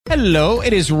Hello,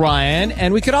 it is Ryan,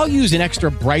 and we could all use an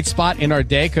extra bright spot in our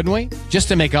day, couldn't we? Just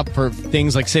to make up for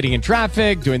things like sitting in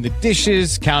traffic, doing the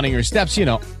dishes, counting your steps, you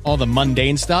know, all the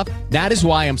mundane stuff. That is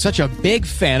why I'm such a big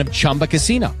fan of Chumba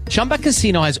Casino. Chumba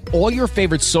Casino has all your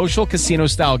favorite social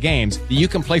casino-style games that you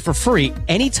can play for free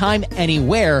anytime,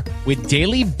 anywhere with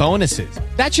daily bonuses.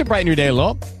 That should brighten your day a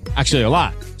little. Actually, a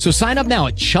lot. So sign up now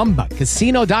at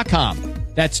ChumbaCasino.com.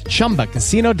 That's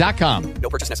ChumbaCasino.com. No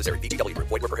purchase necessary. VGW Group.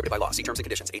 Void where prohibited by law. See terms and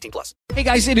conditions. 18+. Hey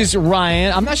guys, it is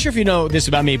Ryan. I'm not sure if you know this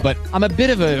about me, but I'm a bit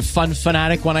of a fun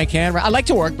fanatic when I can. I like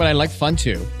to work, but I like fun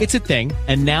too. It's a thing.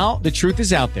 And now the truth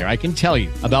is out there. I can tell you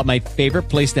about my favorite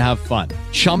place to have fun.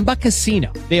 Chumba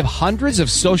Casino. They have hundreds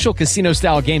of social casino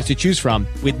style games to choose from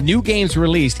with new games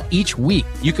released each week.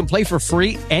 You can play for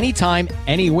free anytime,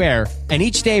 anywhere. And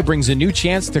each day brings a new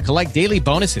chance to collect daily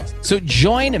bonuses. So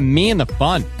join me in the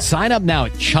fun. Sign up now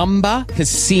at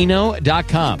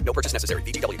ChumbaCasino.com. No purchase necessary.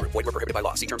 VGW Group. Void where prohibited by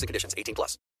law. See terms and conditions.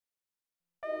 18+.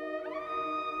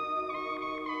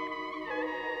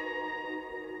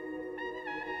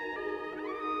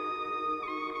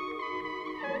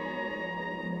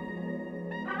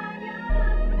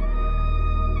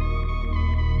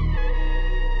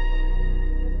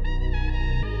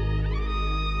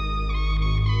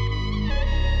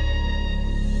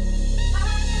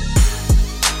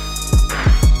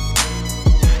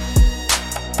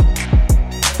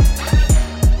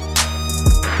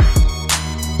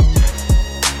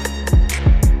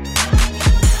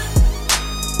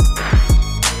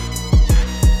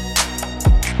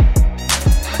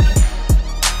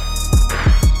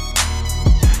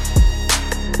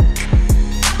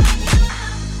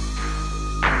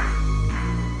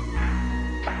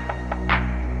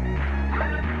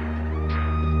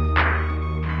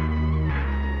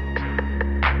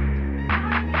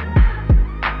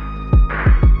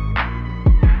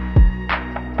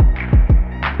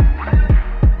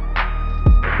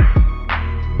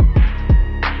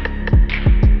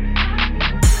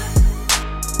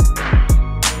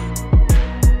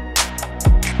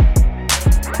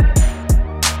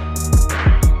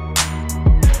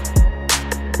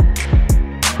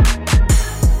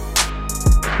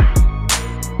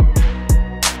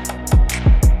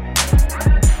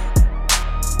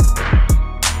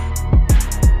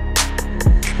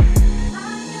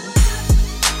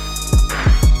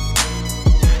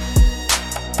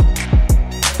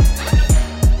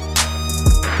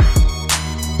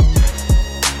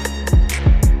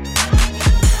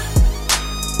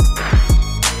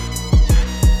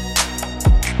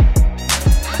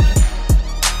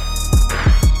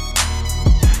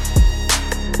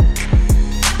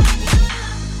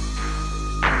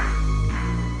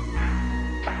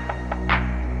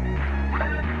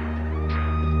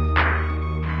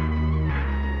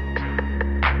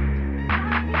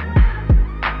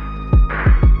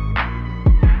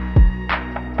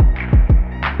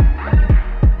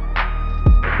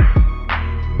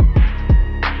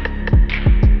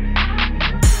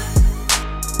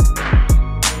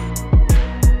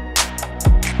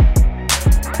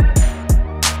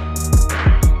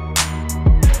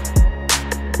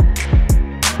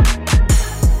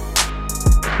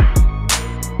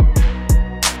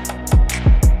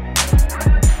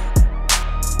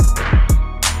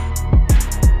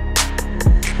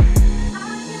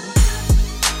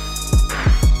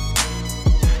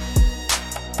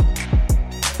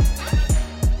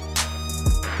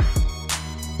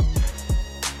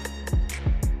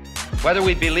 Whether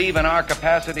we believe in our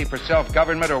capacity for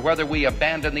self-government or whether we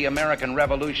abandon the American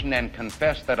Revolution and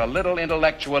confess that a little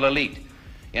intellectual elite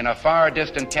in a far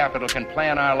distant capital can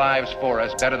plan our lives for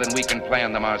us better than we can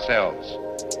plan them ourselves.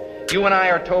 You and I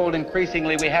are told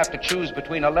increasingly we have to choose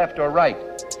between a left or right.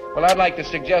 Well, I'd like to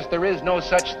suggest there is no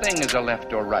such thing as a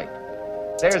left or right.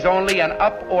 There's only an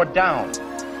up or down.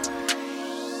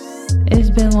 It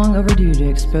has been long overdue to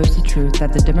expose the truth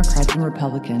that the Democrats and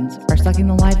Republicans are sucking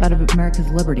the life out of America's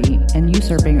liberty and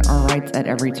usurping our rights at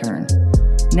every turn.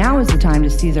 Now is the time to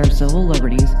seize our civil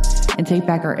liberties and take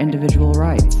back our individual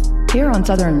rights. Here on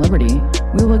Southern Liberty,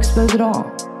 we will expose it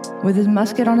all. With his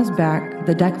musket on his back,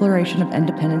 the Declaration of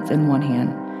Independence in one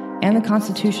hand, and the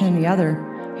Constitution in the other,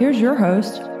 here's your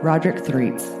host, Roderick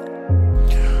Threets.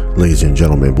 Ladies and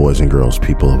gentlemen, boys and girls,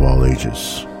 people of all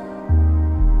ages,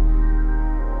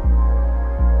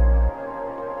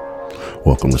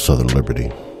 welcome to Southern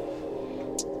Liberty.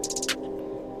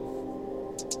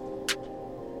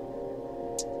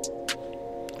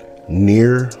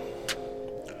 Near-death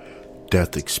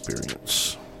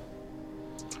experience.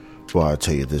 Well, I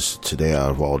tell you this today, out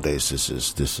of all days, this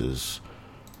is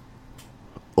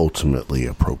ultimately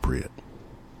appropriate,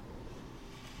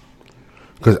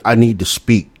 because I need to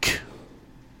speak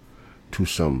to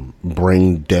some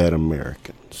brain dead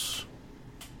Americans.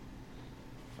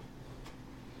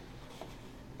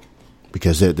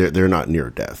 Because they're not near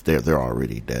death. They're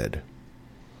already dead.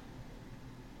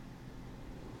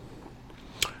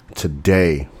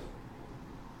 Today,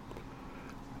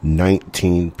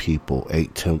 19 people,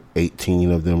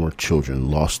 18 of them are children,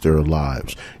 lost their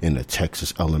lives in a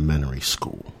Texas elementary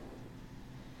school.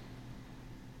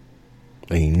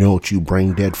 And you know what you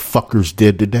brain dead fuckers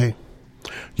did today?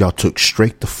 Y'all took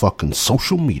straight to fucking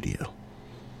social media.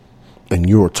 And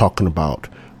you were talking about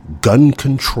gun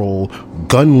control,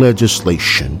 gun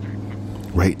legislation,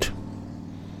 right?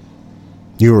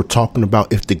 You were talking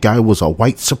about if the guy was a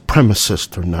white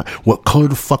supremacist or not, what color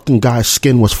the fucking guy's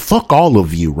skin was. Fuck all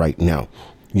of you right now.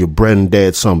 You brain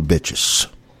dead some bitches.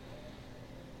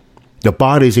 The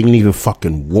bodies ain't even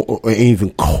ain't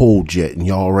even cold yet, and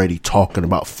y'all already talking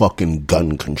about fucking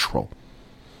gun control.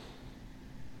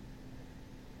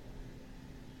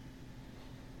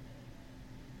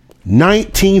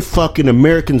 $19 fucking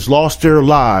Americans lost their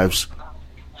lives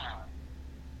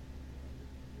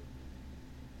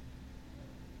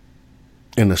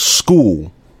in a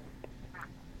school.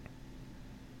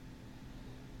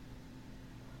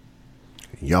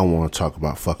 Y'all want to talk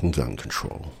about fucking gun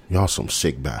control. Y'all some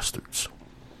sick bastards.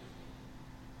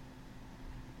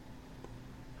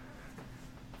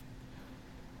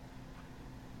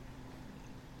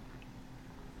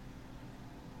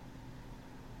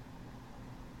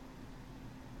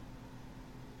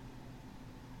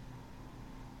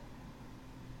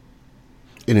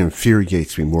 It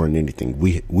infuriates me more than anything.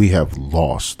 We have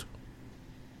lost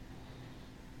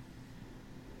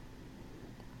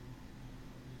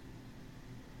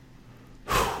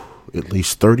at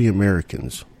least 30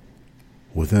 Americans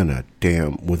within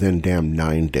damn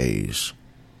 9 days.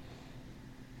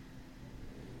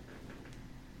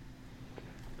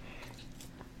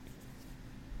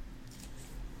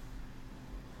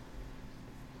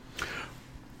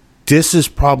 This is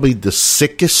probably the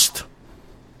sickest,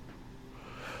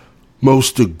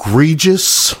 most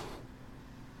egregious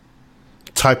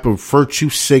type of virtue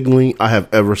signaling I have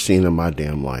ever seen in my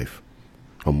damn life,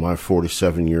 on my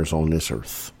 47 years on this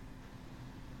earth.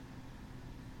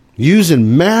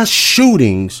 Using mass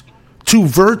shootings to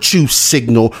virtue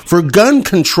signal for gun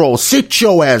control. Sit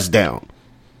your ass down.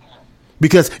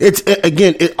 Because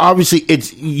obviously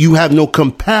you have no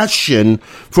compassion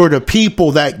for the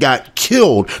people that got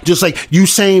killed. Just like you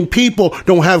same people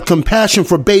don't have compassion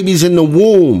for babies in the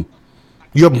womb.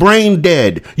 You're brain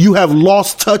dead. You have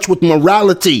lost touch with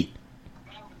morality.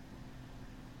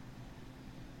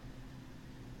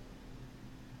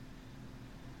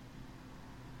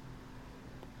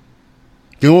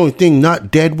 The only thing not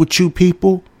dead with you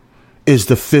people is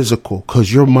the physical,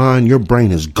 because your mind, your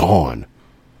brain is gone.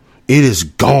 It is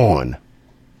gone.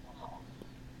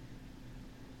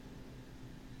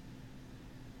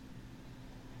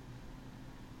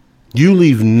 You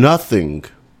leave nothing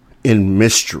in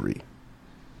mystery.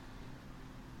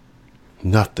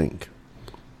 Nothing.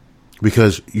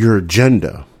 Because your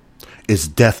agenda is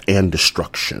death and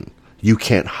destruction. You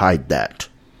can't hide that.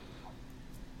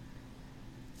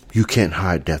 You can't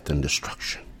hide death and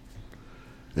destruction.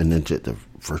 And then get the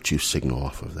virtue signal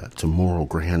off of that. To moral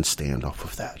grandstand off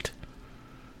of that.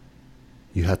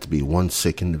 You have to be one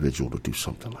sick individual to do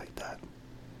something like that.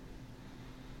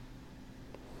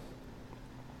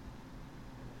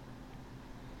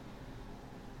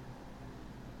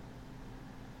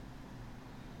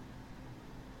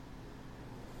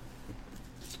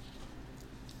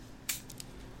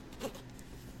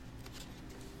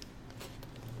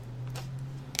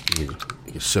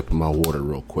 Get a sip of my water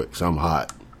real quick, because I'm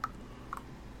hot.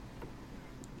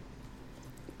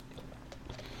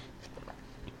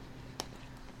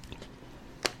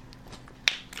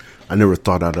 I never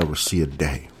thought I'd ever see a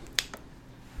day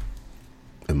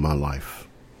in my life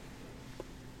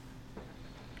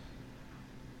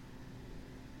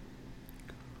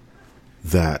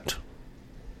that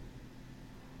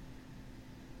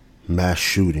mass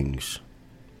shootings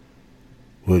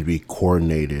would be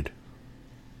coordinated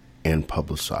and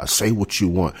publicized. Say what you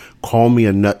want. Call me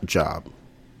a nut job.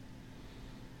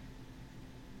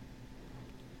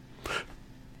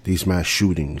 These mass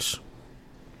shootings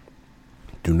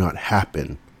do not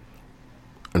happen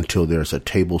until there's a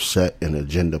table set and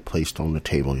agenda placed on the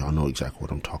table. Y'all know exactly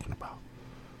what I'm talking about.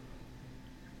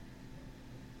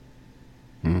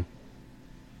 And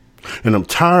I'm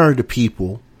tired of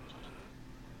people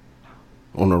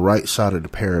on the right side of the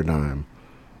paradigm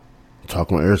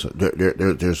talking about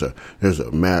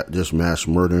there's mass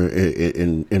murder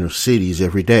in inner cities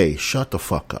every day. Shut the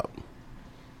fuck up.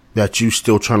 that you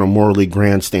still trying to morally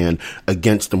grandstand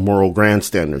against the moral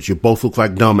grandstanders. You both look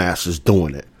like dumbasses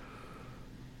doing it.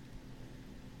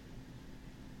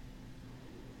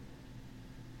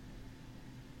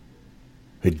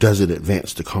 It doesn't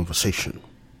advance the conversation.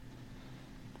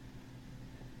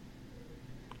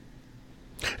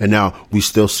 And now we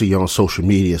still see you on social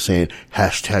media saying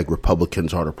hashtag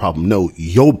Republicans are the problem. No,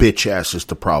 your bitch ass is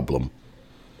the problem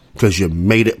because you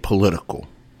made it political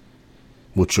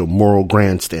with your moral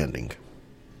grandstanding.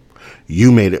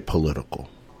 You made it political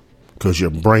because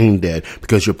you're brain dead,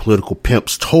 because your political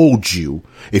pimps told you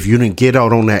if you didn't get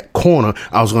out on that corner,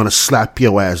 I was going to slap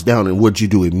your ass down. And what'd you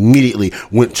do? Immediately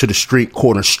went to the street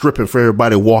corner stripping for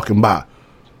everybody walking by.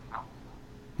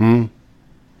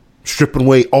 Stripping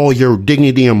away all your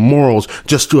dignity and morals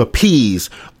just to appease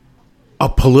a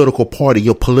political party,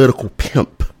 your political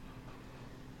pimp.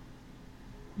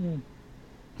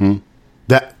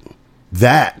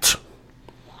 That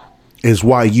is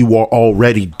why you are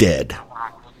already dead.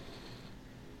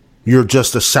 You're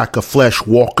just a sack of flesh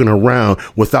walking around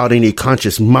without any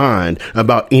conscious mind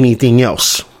about anything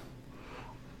else.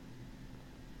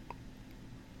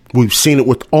 We've seen it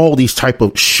with all these type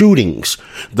of shootings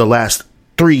the last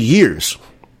 3 years.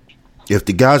 If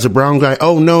the guy's a brown guy,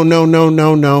 oh, no.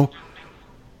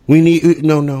 We need,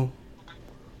 no.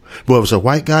 But if it's a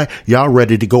white guy, y'all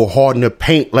ready to go hard in the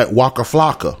paint like Waka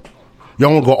Flocka.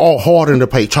 Y'all want to go all hard in the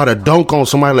paint, try to dunk on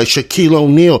somebody like Shaquille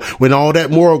O'Neal when all that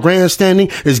moral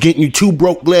grandstanding is getting you two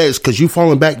broke legs because you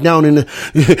falling back down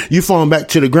you falling back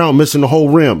to the ground, missing the whole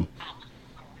rim.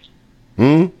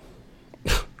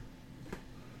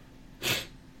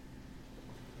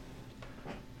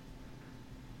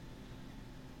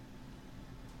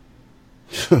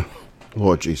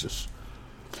 Lord Jesus.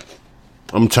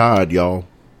 I'm tired, y'all.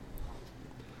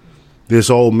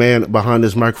 This old man behind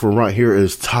this microphone right here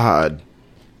is tired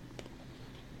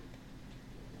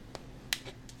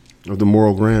of the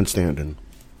moral grandstanding.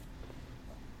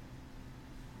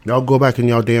 Y'all go back in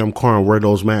y'all damn car and wear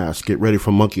those masks. Get ready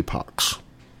for monkeypox.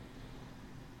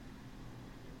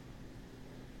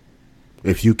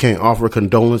 If you can't offer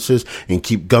condolences and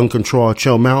keep gun control out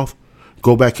your mouth,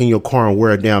 go back in your car and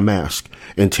wear a damn mask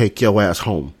and take your ass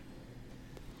home.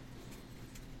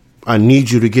 I need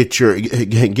you to get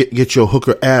your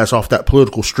hooker ass off that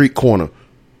political street corner.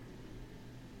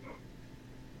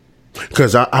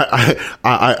 Because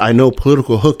I know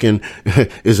political hooking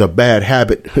is a bad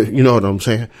habit. You know what I'm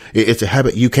saying? It's a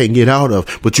habit you can't get out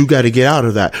of, but you got to get out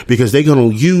of that because they're going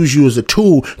to use you as a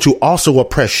tool to also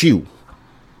oppress you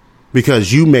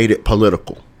because you made it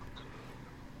political.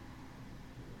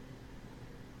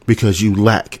 Because you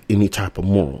lack any type of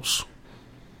morals.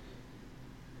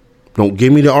 Don't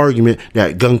give me the argument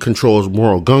that gun control is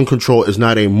moral. Gun control is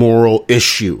not a moral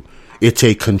issue. It's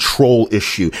a control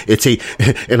issue.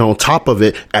 And on top of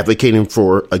it, advocating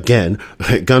for, again,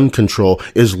 gun control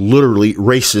is literally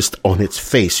racist on its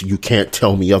face. You can't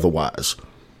tell me otherwise.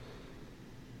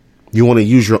 You want to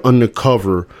use your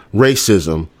undercover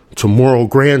racism to moral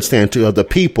grandstand to other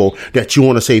people that you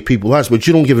want to save people's lives, but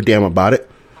you don't give a damn about it.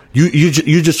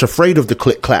 You're just afraid of the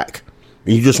click clack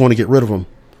and you just want to get rid of them.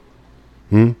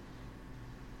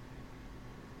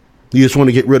 You just want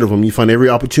to get rid of them. You find every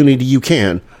opportunity you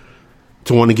can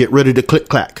to want to get rid of the click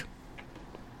clack.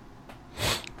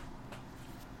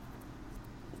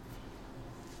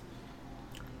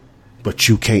 But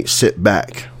you can't sit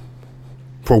back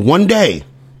for one day.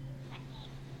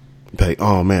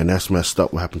 Oh man, that's messed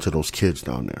up. What happened to those kids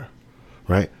down there?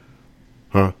 Right?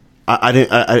 Huh? I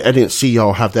didn't see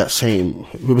y'all have that same.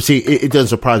 See, it doesn't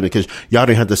surprise me because y'all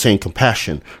didn't have the same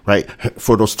compassion, right?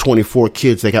 For those 24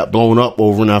 kids that got blown up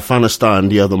over in Afghanistan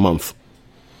the other month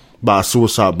by a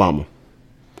suicide bomber.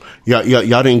 Y'all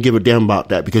didn't give a damn about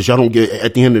that because y'all don't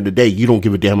at the end of the day, you don't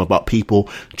give a damn about people,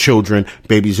 children,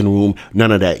 babies in the womb,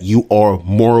 none of that. You are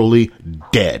morally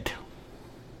dead.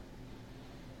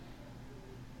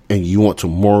 And you want to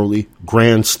morally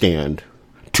grandstand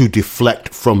to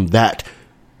deflect from that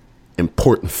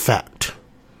important fact,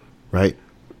 right?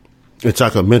 It's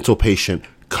like a mental patient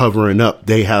covering up.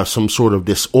 They have some sort of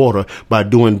disorder by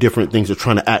doing different things or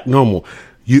trying to act normal.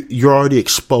 You're already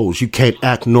exposed. You can't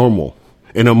act normal.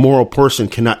 And a moral person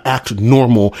cannot act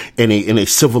normal in a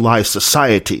civilized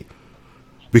society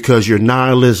because your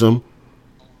nihilism,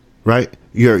 right?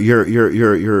 Your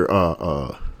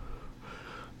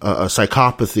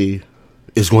psychopathy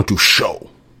is going to show.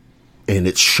 And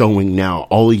it's showing now.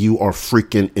 All of you are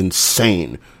freaking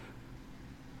insane.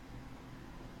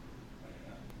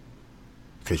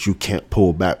 Because you can't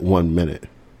pull back 1 minute.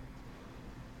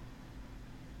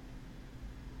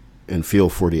 and feel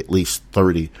for the at least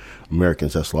 30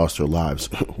 Americans that's lost their lives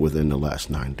within the last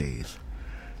 9 days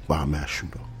by a mass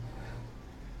shooter.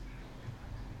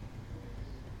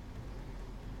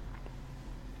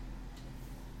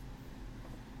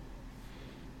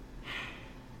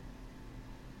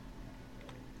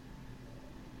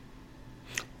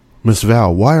 Miss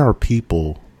Val, why are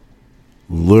people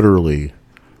literally,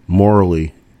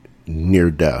 morally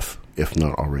near death, if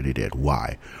not already dead?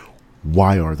 Why?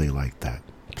 Why are they like that?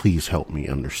 Please help me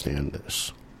understand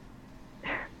this.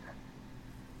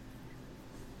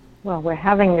 Well, we're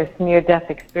having this near-death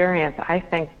experience, I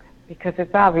think, because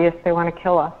it's obvious they want to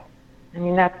kill us. I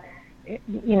mean, that's,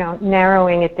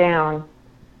 narrowing it down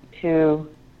to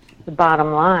the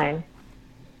bottom line.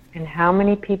 And how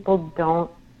many people don't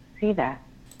see that?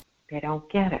 They don't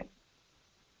get it.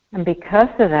 And because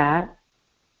of that,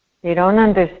 they don't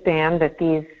understand that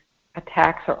these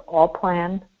attacks are all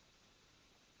planned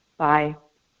by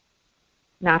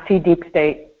Nazi deep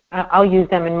state. I'll use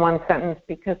them in one sentence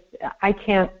because I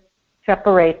can't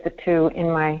separate the two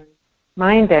in my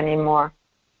mind anymore.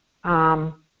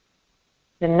 The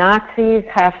Nazis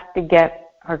have to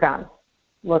get our guns.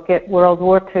 Look at World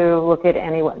War II, look at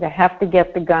anyone. They have to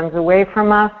get the guns away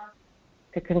from us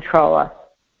to control us.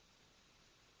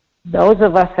 Those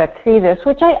of us that see this,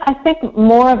 which I think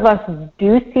more of us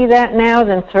do see that now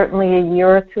than certainly a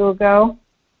year or two ago.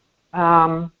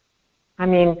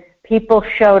 People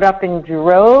showed up in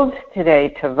droves today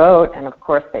to vote, and of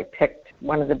course they picked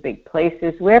one of the big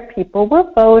places where people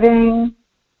were voting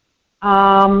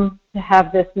to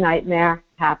have this nightmare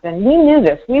happen. We knew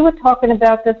this. We were talking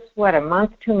about this, a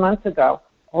month, 2 months ago.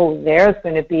 Oh, there's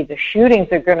going to be, the shootings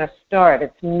are going to start.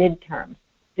 It's midterms.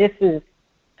 This is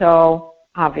so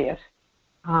obvious.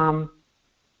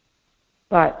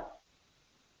 But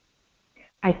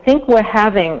I think we're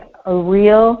having a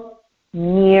real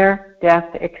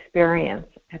near-death experience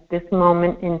at this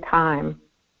moment in time,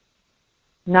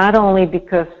 not only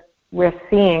because we're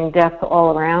seeing death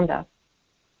all around us,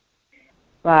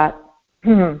 but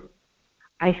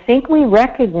I think we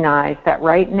recognize that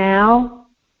right now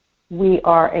we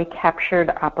are a captured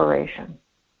operation.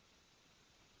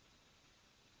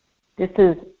 This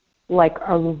is like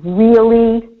a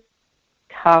really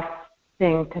tough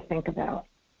thing to think about,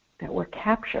 that we're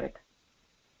captured.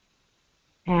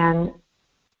 And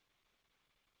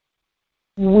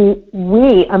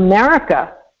we,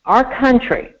 America, our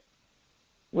country,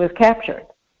 was captured.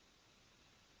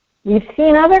 We've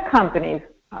seen other countries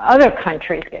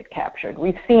get captured.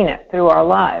 We've seen it through our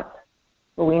lives,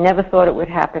 but we never thought it would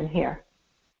happen here.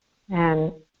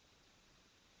 And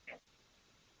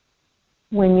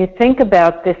when you think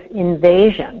about this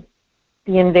invasion,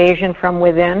 the invasion from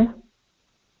within,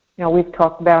 we've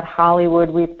talked about Hollywood,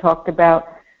 we've talked about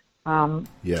the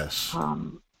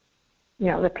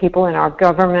people in our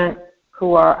government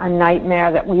who are a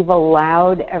nightmare, that we've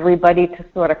allowed everybody to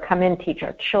sort of come in, teach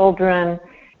our children,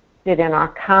 sit in our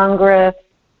Congress,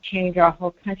 change our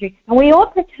whole country. And we all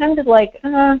pretended like,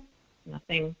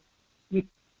 nothing. We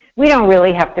don't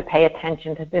really have to pay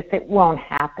attention to this. It won't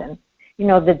happen.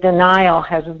 The denial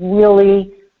has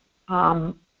really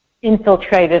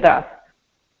infiltrated us.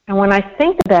 And when I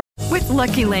think about With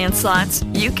Lucky Land Slots,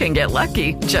 you can get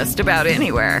lucky just about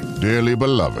anywhere. Dearly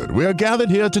beloved, we are gathered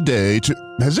here today to...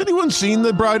 Has anyone seen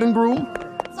the bride and groom?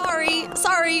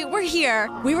 Sorry, we're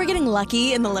here. We were getting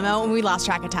lucky in the limo and we lost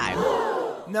track of time.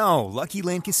 No, Lucky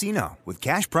Land Casino, with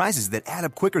cash prizes that add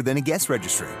up quicker than a guest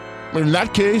registry. In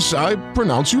that case, I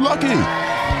pronounce you lucky.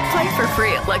 Play for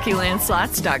free at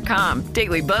LuckyLandSlots.com.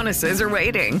 Daily bonuses are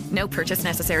waiting. No purchase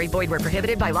necessary. Void where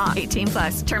prohibited by law.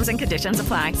 18+. Terms and conditions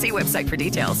apply. See website for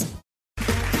details.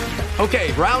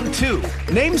 Okay, round two.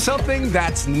 Name something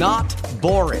that's not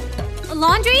boring. A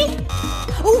laundry?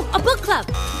 Ooh, a book club.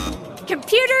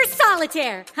 Computer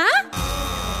solitaire, huh?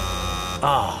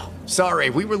 Ah, sorry.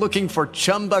 We were looking for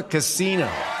Chumba Casino.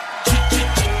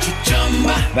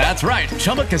 That's right.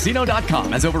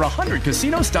 ChumbaCasino.com has over 100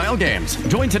 casino-style games.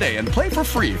 Join today and play for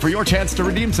free for your chance to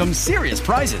redeem some serious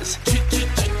prizes.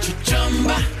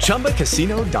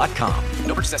 ChumbaCasino.com.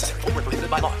 No purchase necessary. Void where prohibited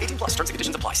by law. 18+. Terms and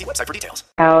conditions apply. See website for details.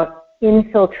 about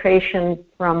infiltration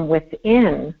from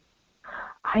within,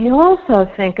 I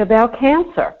also think about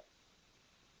cancer.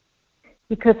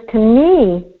 Because to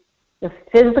me, the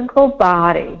physical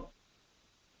body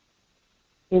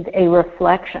is a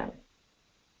reflection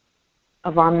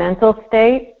of our mental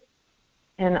state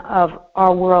and of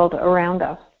our world around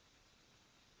us.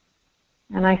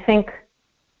 And I think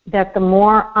that the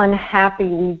more unhappy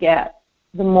we get,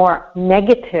 the more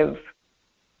negative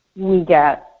we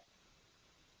get,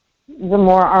 the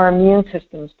more our immune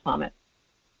systems plummet.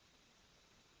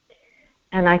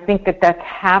 And I think that that's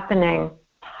happening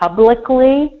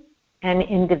publicly and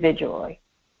individually.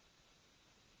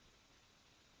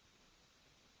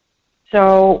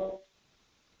 So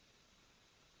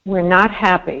we're not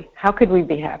happy. How could we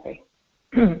be happy?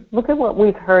 Look at what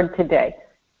we've heard today.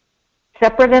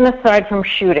 Separate and aside from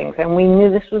shootings, and we knew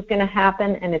this was going to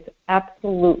happen, and it's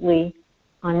absolutely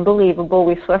unbelievable.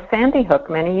 We saw Sandy Hook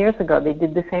many years ago. They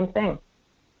did the same thing.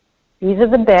 These are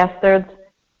the bastards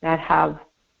that have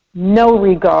no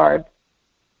regard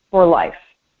for life.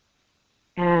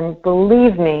 And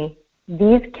believe me,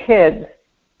 these kids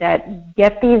that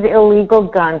get these illegal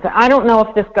guns, I don't know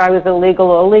if this guy was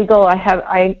illegal or illegal.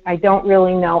 I don't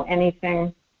really know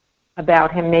anything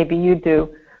about him. Maybe you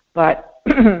do. But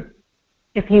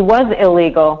if he was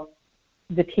illegal,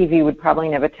 the TV would probably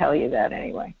never tell you that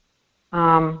anyway.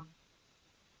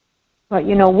 But,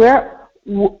 you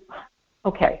know,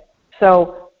 okay,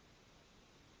 so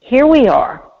here we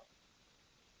are,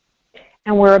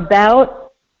 and we're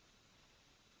about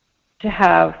to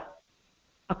have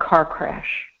a car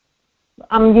crash.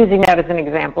 I'm using that as an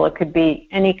example. It could be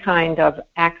any kind of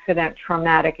accident,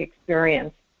 traumatic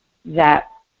experience that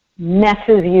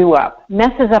messes you up,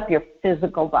 messes up your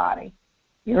physical body.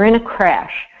 You're in a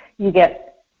crash. You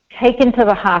get taken to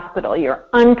the hospital. You're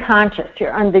unconscious.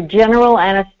 You're under general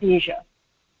anesthesia.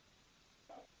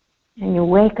 And you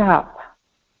wake up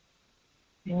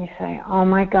and you say, oh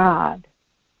my God,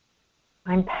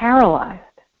 I'm paralyzed.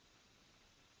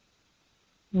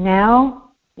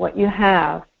 Now what you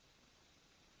have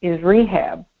is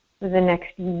rehab for the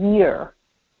next year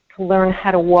to learn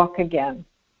how to walk again.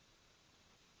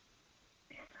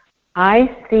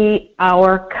 I see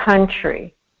our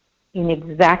country in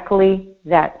exactly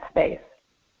that space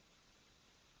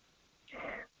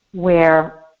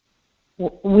where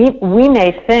we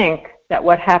may think that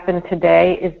what happened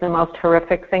today is the most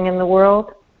horrific thing in the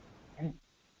world.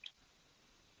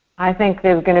 I think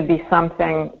there's going to be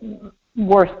something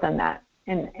worse than that.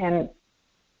 And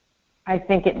I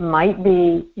think it might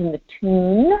be in the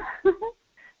tune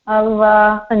of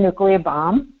a nuclear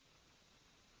bomb.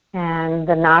 And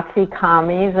the Nazi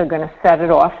commies are going to set it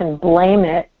off and blame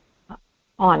it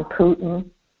on Putin.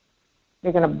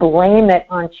 They're going to blame it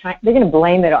on China. They're going to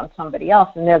blame it on somebody else,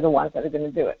 and they're the ones that are going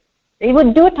to do it. They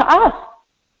would do it to us.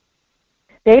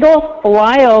 They'd all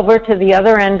fly over to the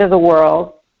other end of the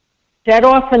world, set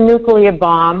off a nuclear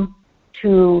bomb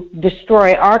to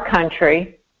destroy our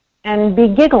country, and be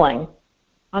giggling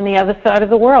on the other side of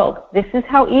the world. This is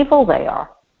how evil they are.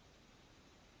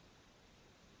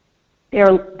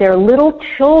 They're little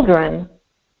children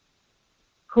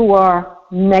who are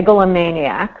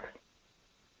megalomaniacs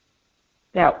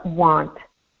that want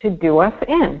to do us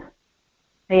in.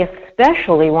 They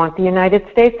especially want the United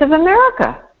States of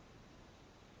America.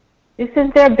 This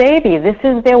is their baby. This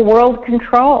is their world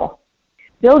control.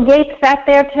 Bill Gates sat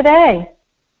there today.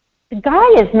 The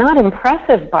guy is not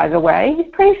impressive, by the way.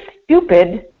 He's pretty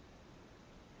stupid.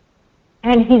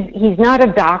 And he's not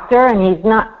a doctor, and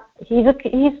he's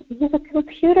a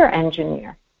computer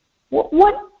engineer.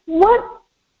 What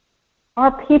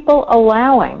are people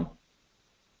allowing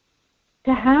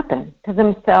to happen to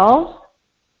themselves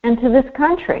and to this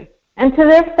country and to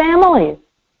their families?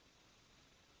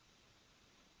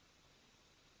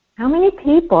 How many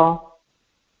people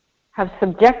have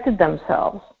subjected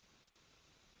themselves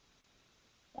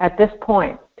at this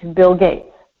point to Bill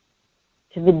Gates,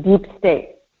 to the deep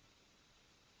state,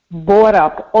 bought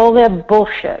up all their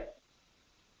bullshit,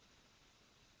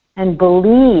 and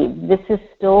believe this is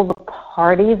still the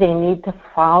party they need to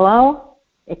follow?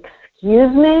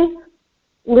 Excuse me?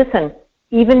 Listen,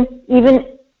 even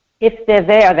if they're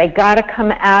there, they got to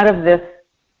come out of this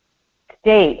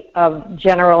state of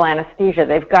general anesthesia.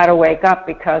 They've got to wake up,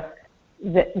 because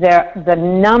the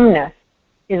numbness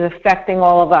is affecting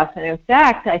all of us. And in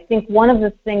fact, I think one of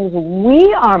the things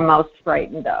we are most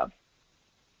frightened of,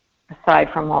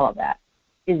 aside from all of that,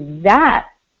 is that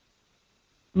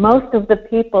most of the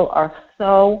people are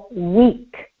so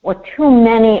weak, or too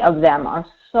many of them are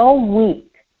so weak.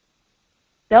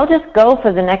 They'll just go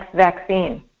for the next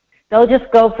vaccine. They'll just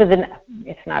go for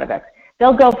it's not a vaccine.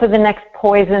 They'll go for the next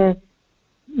poison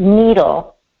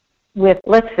needle with,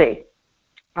 let's see,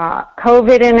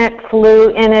 COVID in it, flu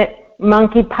in it,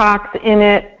 monkeypox in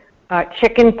it,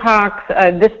 chicken pox,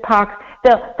 this pox.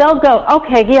 They'll go,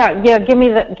 okay, yeah, give me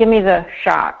the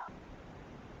shot.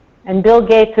 And Bill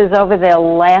Gates is over there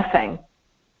laughing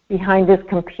behind his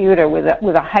computer with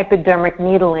a hypodermic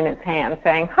needle in his hand,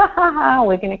 saying, ha ha ha,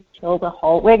 we're going to kill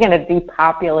we're going to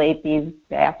depopulate these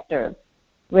bastards.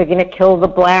 We're going to kill the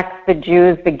blacks, the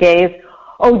Jews, the gays.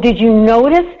 Oh, did you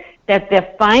notice that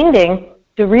they're finding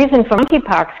the reason for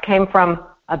monkeypox came from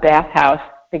a bathhouse,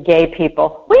 the gay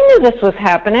people. We knew this was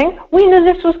happening. We knew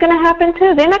this was going to happen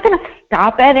too. They're not going to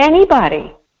stop at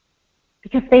anybody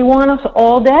because they want us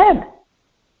all dead.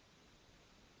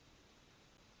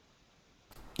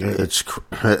 It's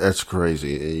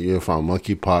crazy. You found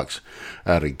monkeypox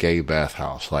at a gay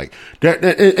bathhouse, like that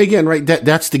again, right?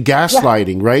 That's the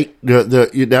gaslighting, right?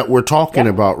 That we're talking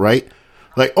about, right?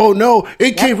 Like, oh no,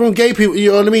 it came from gay people.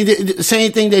 You know what I mean? The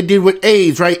same thing they did with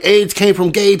AIDS, right? AIDS came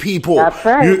from gay people. That's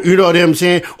right. You know what I'm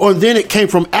saying? Or then it came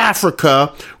from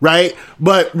Africa, right?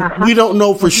 But we don't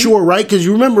know for sure, right? Because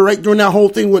you remember, right, during that whole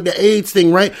thing with the AIDS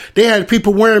thing, right? They had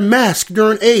people wearing masks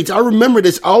during AIDS. I remember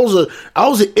this. I was an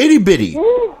itty bitty.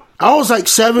 I was like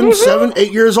 7,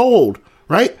 8 years old,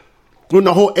 right? When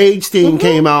the whole AIDS thing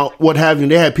came out, what have you,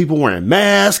 they had people wearing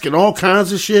masks and all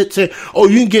kinds of shit saying, "Oh,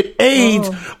 you can get AIDS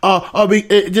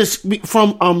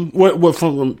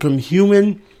from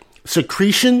human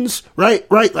secretions, right?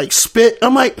 Like spit."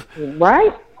 I'm like,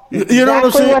 right? You know what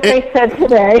I'm saying? What they said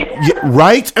today,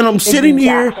 right? And I'm sitting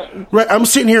here, right? I'm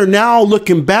sitting here now,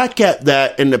 looking back at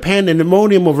that and the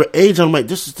pandemonium over AIDS. And I'm like,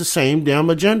 this is the same damn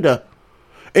agenda,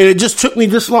 and it just took me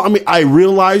this long. I mean, I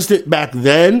realized it back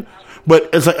then.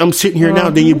 But it's like I'm sitting here now.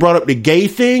 Then you brought up the gay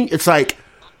thing. It's like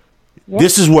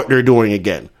this is what they're doing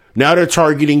again. Now they're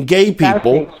targeting gay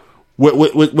people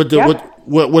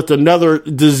with another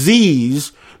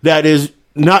disease that is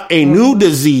not a new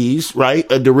disease, right?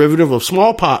 A derivative of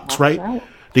smallpox, right?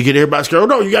 To get everybody scared. Oh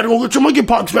no, you got to go get your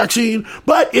monkeypox vaccine.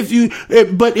 But if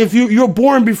you're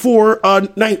born before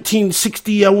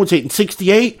 1960, I would say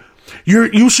 68,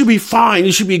 you should be fine.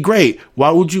 You should be great. Why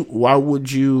would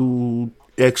you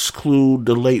exclude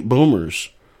the late boomers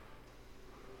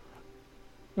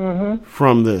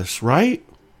from this, right?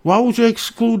 Why would you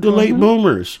exclude the late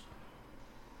boomers?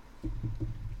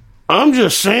 I'm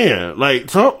just saying,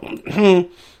 like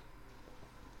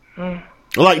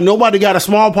nobody got a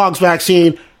smallpox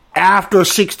vaccine after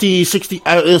 60,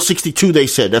 it was 62, they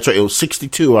said. That's right, it was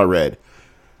 62, I read.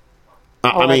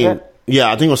 I mean,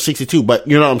 yeah, I think it was 62, but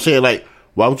you know what I'm saying? Like,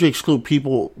 why would you exclude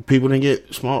people didn't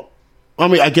get small? I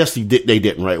mean, I guess they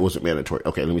didn't, right? It wasn't mandatory.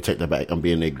 Okay, let me take that back. I'm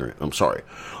being ignorant. I'm sorry.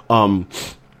 But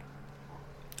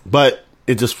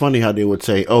it's just funny how they would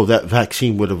say, oh, that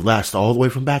vaccine would have lasted all the way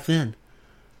from back then.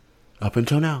 Up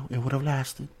until now, it would have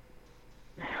lasted.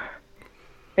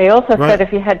 They also said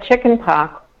if you had chicken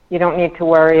pox, you don't need to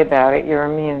worry about it. You're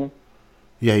immune.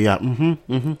 Yeah. Yeah,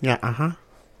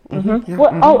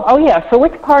 Oh, yeah. So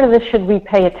which part of this should we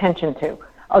pay attention to?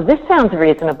 Oh, this sounds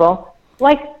reasonable.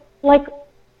 Like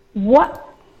what?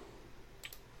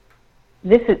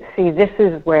 This is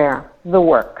where the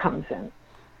work comes in.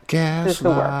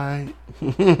 Gaslight.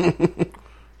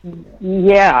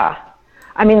 Yeah.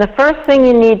 I mean, the first thing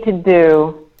you need to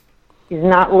do is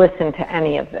not listen to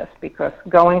any of this, because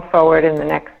going forward in the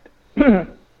next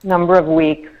number of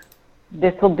weeks,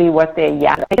 this will be what they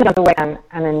and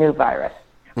a new virus.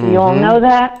 We all know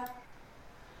that.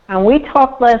 And we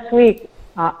talked last week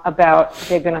about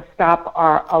they're going to stop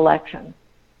our election.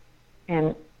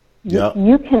 And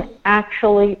you can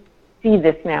actually see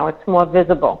this now. It's more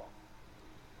visible.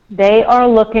 They are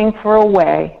looking for a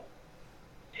way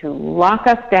to lock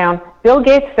us down. Bill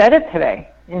Gates said it today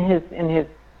in his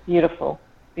beautiful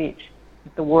speech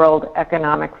at the World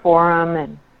Economic Forum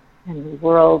and the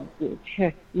world.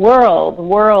 They're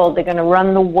going to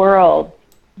run the world.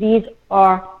 These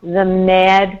are the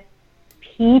mad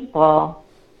people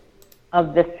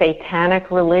of the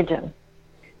satanic religion.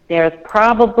 There's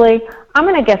probably, I'm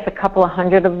going to guess a couple of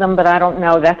hundred of them, but I don't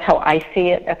know. That's how I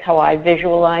see it. That's how I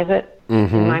visualize it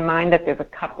in my mind, that there's a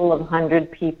couple of hundred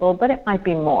people, but it might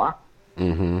be more.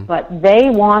 But they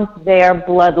want their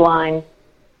bloodline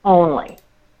only.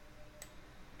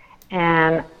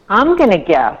 And I'm going to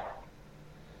guess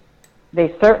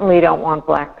they certainly don't want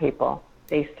black people.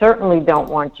 They certainly don't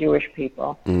want Jewish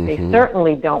people. They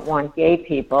certainly don't want gay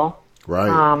people.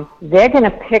 Right. They're going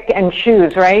to pick and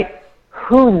choose, right,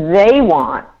 who they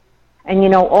want. And, you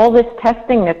know, all this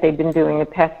testing that they've been doing the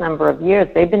past number of years,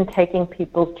 they've been taking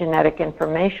people's genetic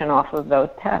information off of those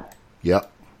tests.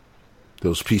 Yep.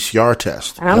 Those PCR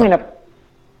tests. And I'm going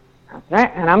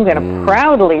to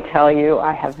proudly tell you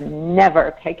I have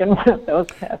never taken one of those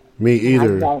tests. Me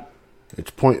either. I won't. It's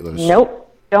pointless.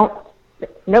 Nope. No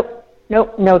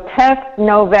test,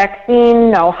 no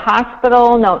vaccine, no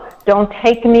hospital, no. Don't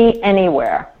take me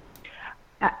anywhere.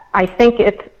 I think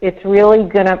it's really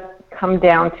going to come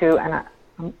down to, and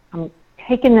I'm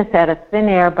taking this out of thin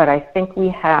air, but I think we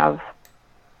have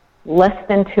less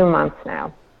than 2 months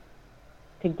now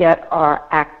to get our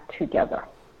act together.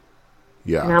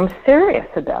 Yeah. And I'm serious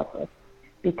about this,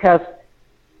 because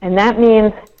And that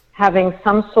means having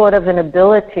some sort of an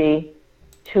ability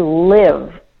to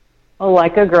live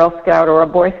like a Girl Scout or a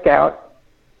Boy Scout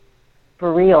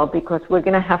for real, because we're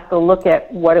going to have to look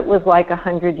at what it was like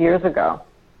 100 years ago.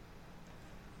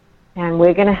 And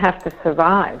we're going to have to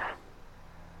survive.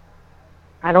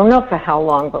 I don't know for how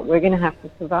long, but we're going to have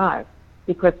to survive,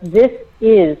 because this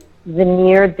is the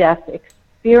near-death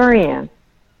experience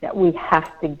that we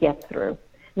have to get through.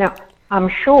 Now, I'm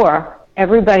sure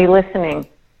everybody listening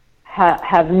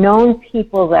have known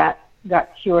people that got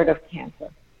cured of cancer,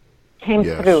 came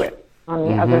through it on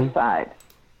the other side.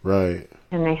 Right.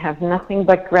 And they have nothing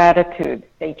but gratitude.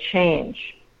 They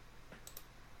change.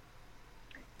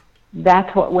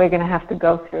 That's what we're going to have to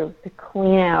go through to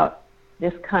clean out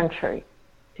this country,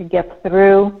 to get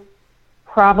through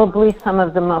probably some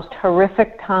of the most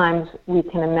horrific times we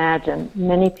can imagine.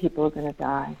 Many people are going to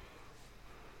die.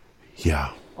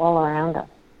 Yeah. All around us.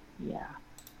 Yeah.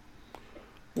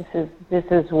 This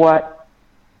is what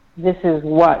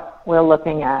we're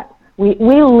looking at. We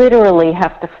literally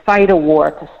have to fight a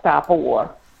war to stop a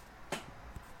war.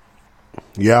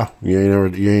 Yeah, you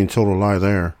ain't told a lie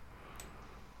there.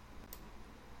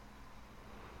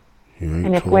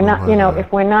 And if we're not,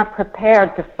 if we're not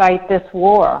prepared to fight this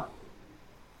war,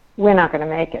 we're not going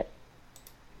to make it.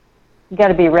 You got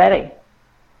to be ready.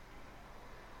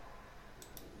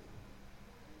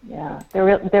 Yeah,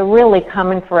 they're really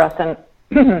coming for us,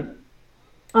 and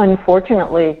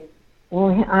unfortunately,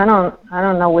 I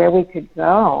don't know where we could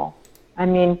go. I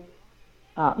mean,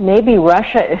 maybe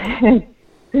Russia is going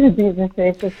to be the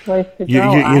safest place to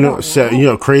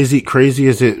go. Crazy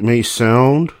as it may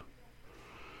sound.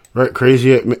 Right,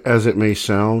 crazy as it may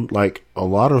sound, like a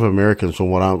lot of Americans, from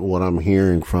what I'm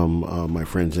hearing from my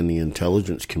friends in the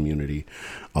intelligence community,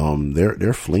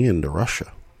 they're fleeing to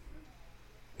Russia.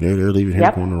 They're leaving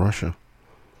here, going to Russia.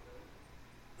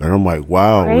 And I'm like,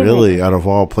 wow, crazy. Really? Out of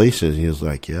all places? He was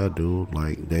like, yeah, dude,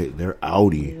 like they're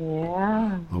outie.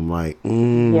 Yeah. I'm like,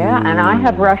 yeah, and I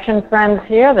have Russian friends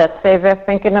here that say they're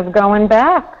thinking of going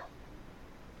back.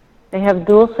 They have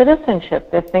dual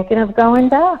citizenship. They're thinking of going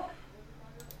back.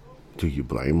 Do you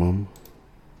blame them?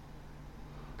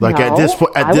 Like no,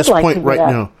 at this point right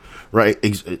now, right?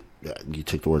 You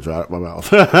took the words right out of my mouth.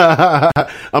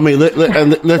 I mean,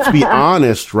 let's be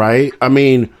honest, right? I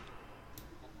mean,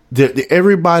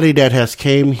 everybody that has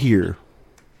came here,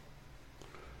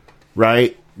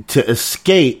 right, to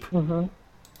escape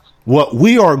what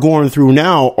we are going through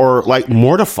now, are like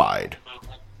mortified.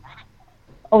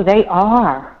 Oh, they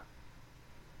are.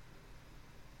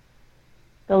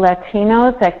 The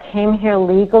Latinos that came here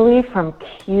legally from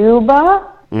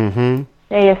Cuba,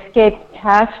 they escaped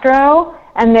Castro,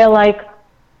 and they're like,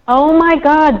 oh my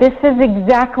God, this is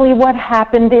exactly what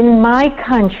happened in my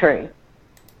country.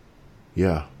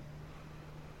 Yeah.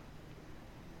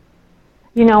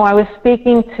 You know, I was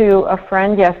speaking to a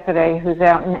friend yesterday who's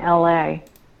out in LA,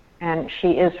 and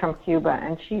she is from Cuba,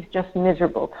 and she's just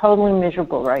miserable, totally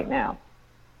miserable right now.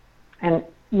 And,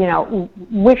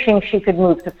 wishing she could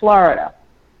move to Florida,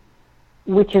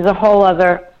 which is a whole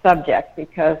other subject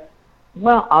because,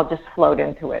 well, I'll just float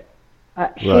into it.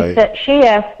 She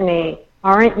asked me,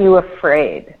 aren't you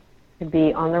afraid to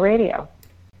be on the radio?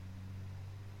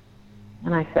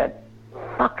 And I said,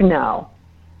 fuck no.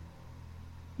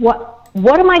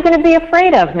 What am I going to be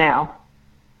afraid of now?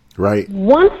 Right.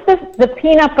 Once the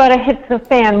peanut butter hits the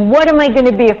fan, what am I going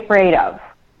to be afraid of?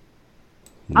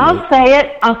 Right. I'll say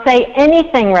it. I'll say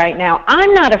anything right now.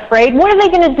 I'm not afraid. What are they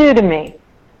going to do to me?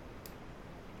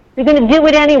 They're going to do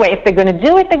it anyway. If they're going to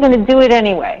do it, they're going to do it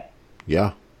anyway.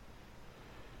 Yeah.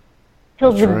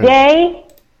 Till the day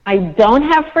I don't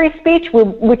have free speech,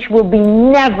 which will be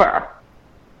never,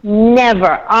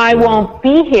 I won't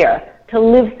be here to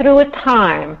live through a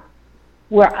time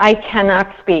where I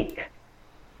cannot speak.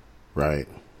 Right.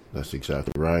 That's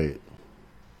exactly right.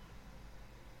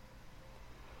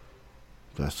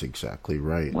 That's exactly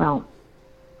right. Well,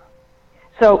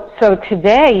 so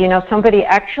today, somebody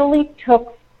actually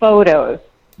took photos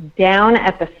down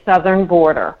at the southern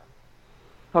border.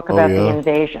 Talk about the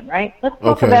invasion, right? Let's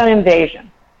talk about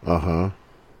invasion. The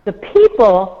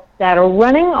people that are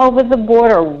running over the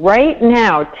border right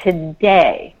now,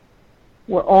 today,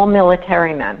 were all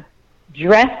military men,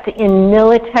 dressed in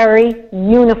military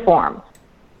uniforms.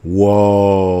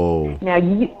 Whoa. Now,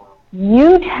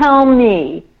 you tell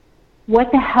me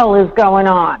what the hell is going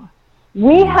on.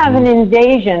 We have an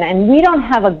invasion, and we don't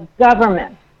have a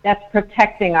government that's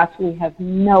protecting us. We have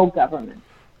no government.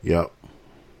 Yep.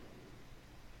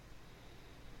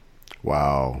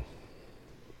 Wow.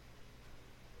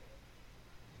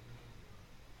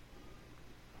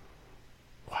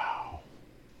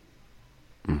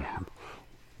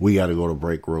 We got to go to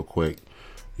break real quick.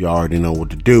 You already know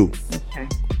what to do. Okay.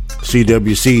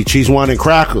 CWC, cheese, wine, and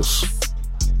crackers.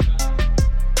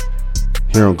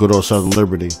 Here on Good Old Southern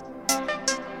Liberty.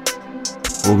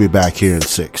 We'll be back here in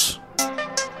 6.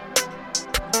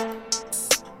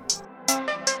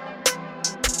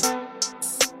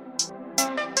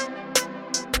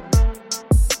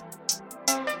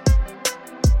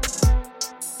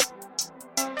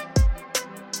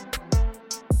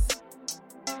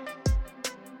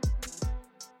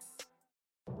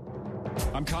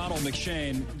 I'm Connell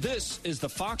McShane. This is the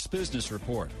Fox Business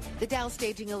Report. The Dow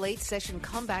staging a late session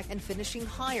comeback and finishing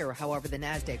higher. However, the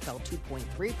Nasdaq fell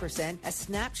 2.3% as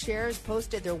Snap shares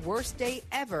posted their worst day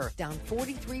ever, down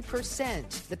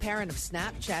 43%. The parent of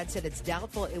Snapchat said it's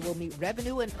doubtful it will meet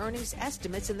revenue and earnings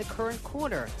estimates in the current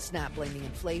quarter. Snap blaming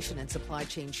inflation and supply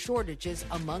chain shortages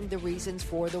among the reasons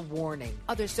for the warning.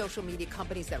 Other social media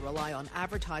companies that rely on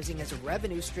advertising as a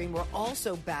revenue stream were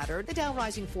also battered. The Dow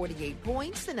rising 48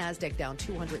 points, the Nasdaq down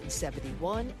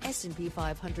 271, S&P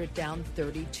 500 down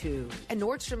 32. And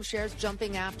Nordstrom shares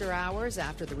jumping after hours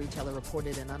after the retailer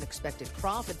reported an unexpected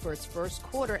profit for its first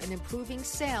quarter and improving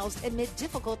sales amid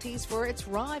difficulties for its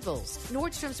rivals.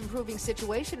 Nordstrom's improving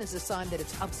situation is a sign that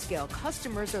its upscale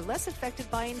customers are less affected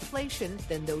by inflation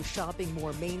than those shopping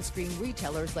more mainstream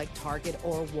retailers like Target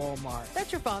or Walmart.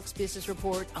 That's your Fox Business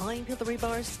Report. I'm Hillary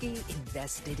Barsky,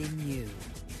 invested in you.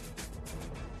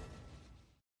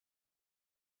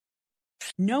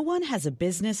 No one has a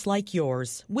business like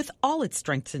yours, with all its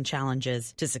strengths and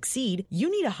challenges. To succeed, you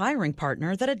need a hiring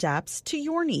partner that adapts to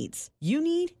your needs. You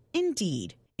need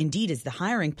Indeed. Indeed is the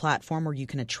hiring platform where you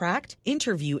can attract,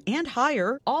 interview, and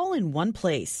hire all in one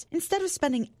place. Instead of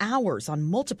spending hours on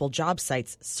multiple job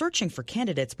sites searching for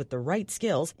candidates with the right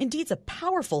skills, Indeed's a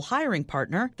powerful hiring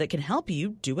partner that can help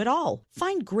you do it all.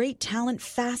 Find great talent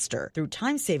faster through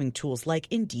time-saving tools like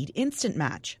Indeed Instant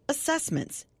Match,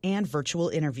 assessments, and virtual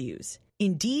interviews.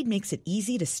 Indeed makes it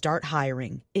easy to start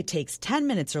hiring. It takes 10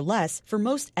 minutes or less for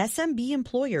most SMB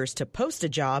employers to post a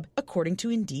job, according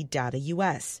to Indeed Data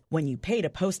US. When you pay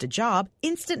to post a job,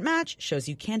 Instant Match shows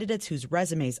you candidates whose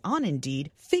resumes on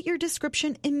Indeed fit your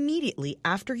description immediately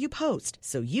after you post,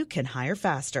 so you can hire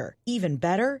faster. Even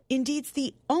better, Indeed's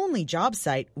the only job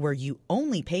site where you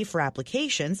only pay for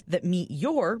applications that meet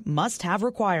your must-have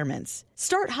requirements.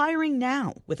 Start hiring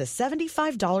now with a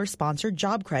 $75 sponsored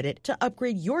job credit to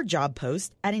upgrade your job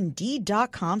post at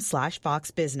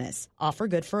Indeed.com/FoxBusiness. Offer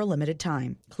good for a limited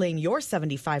time. Claim your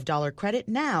 $75 credit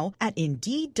now at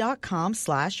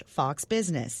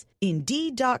Indeed.com/FoxBusiness.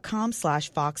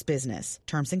 Indeed.com/FoxBusiness.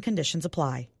 Terms and conditions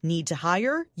apply. Need to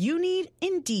hire? You need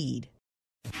Indeed.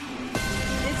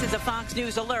 This is a Fox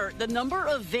News alert. The number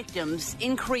of victims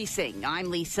increasing. I'm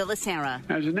Lisa Lacera.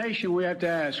 As a nation, we have to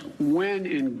ask, when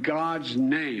in God's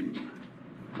name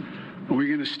are we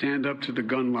going to stand up to the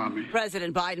gun lobby?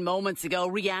 President Biden moments ago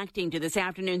reacting to this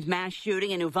afternoon's mass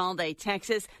shooting in Uvalde,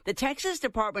 Texas. The Texas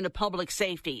Department of Public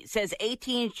Safety says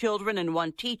 18 children and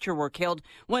 1 teacher were killed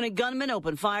when a gunman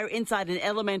opened fire inside an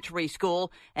elementary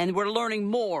school, and we're learning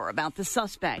more about the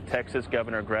suspect. Texas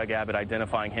Governor Greg Abbott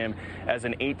identifying him as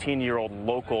an 18-year-old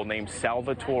local named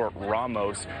Salvatore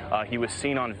Ramos. He was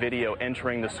seen on video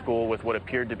entering the school with what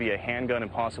appeared to be a handgun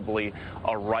and possibly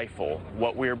a rifle.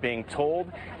 What we're being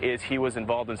told is he was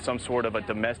involved in some sort of a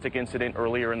domestic incident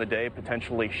earlier in the day,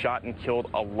 potentially shot and killed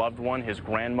a loved one, his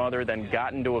grandmother, then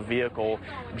got into a vehicle,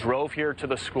 drove here to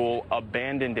the school,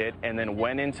 abandoned it, and then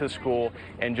went into school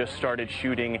and just started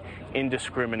shooting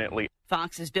indiscriminately.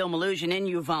 Fox's Bill Malugin in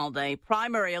Uvalde.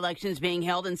 Primary elections being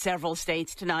held in several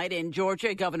states tonight. In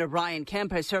Georgia, Governor Brian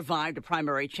Kemp has survived a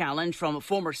primary challenge from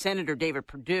former Senator David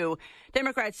Perdue.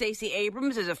 Democrat Stacey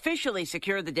Abrams has officially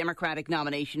secured the Democratic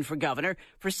nomination for governor.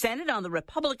 For Senate, on the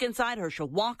Republican side, Herschel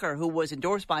Walker, who was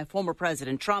endorsed by former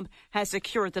President Trump, has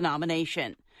secured the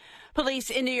nomination. Police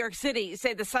in New York City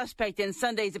say the suspect in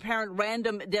Sunday's apparent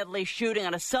random deadly shooting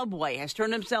on a subway has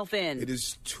turned himself in. It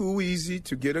is too easy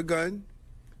to get a gun,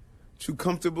 too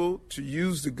comfortable to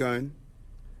use the gun,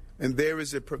 and there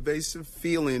is a pervasive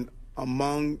feeling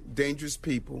among dangerous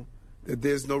people that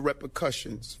there's no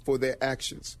repercussions for their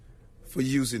actions for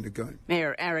using the gun.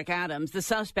 Mayor Eric Adams, the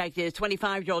suspect is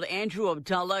 25-year-old Andrew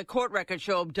Abdullah. Court records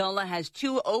show Abdullah has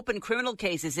 2 open criminal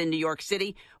cases in New York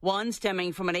City, one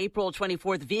stemming from an April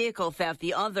 24th vehicle theft,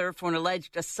 the other for an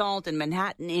alleged assault in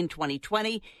Manhattan in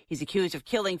 2020. He's accused of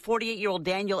killing 48-year-old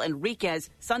Daniel Enriquez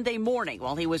Sunday morning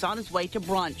while he was on his way to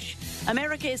brunch.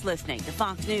 America is listening to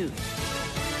Fox News.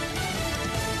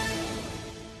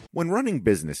 When running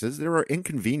businesses, there are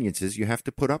inconveniences you have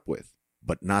to put up with,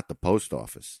 but not the post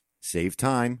office. Save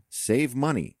time, save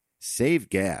money, save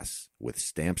gas with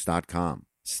Stamps.com.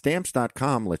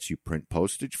 Stamps.com lets you print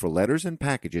postage for letters and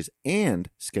packages and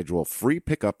schedule free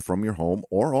pickup from your home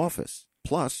or office.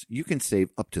 Plus, you can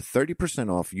save up to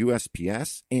 30% off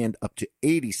USPS and up to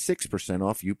 86%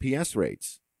 off UPS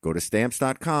rates. Go to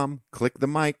Stamps.com, click the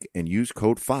mic, and use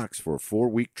code FOX for a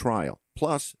 4-week trial.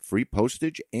 Plus, free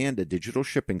postage and a digital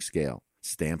shipping scale.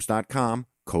 Stamps.com,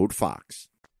 code FOX.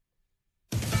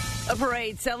 A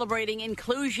parade celebrating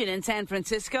inclusion in San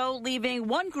Francisco, leaving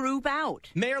one group out.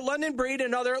 Mayor London Breed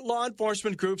and other law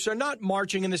enforcement groups are not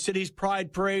marching in the city's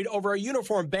Pride Parade over a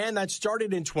uniform ban that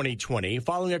started in 2020,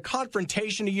 following a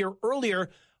confrontation a year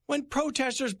earlier when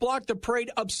protesters blocked the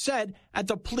parade, upset at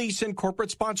the police and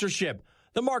corporate sponsorship.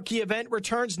 The marquee event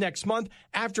returns next month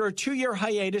after a 2-year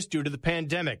hiatus due to the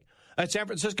pandemic. A San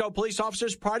Francisco Police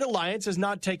Officers Pride Alliance is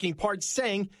not taking part,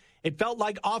 saying it felt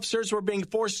like officers were being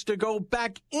forced to go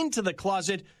back into the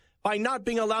closet by not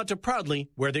being allowed to proudly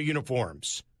wear their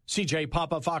uniforms. CJ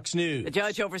Papa, Fox News. The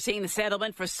judge overseeing the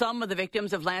settlement for some of the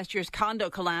victims of last year's condo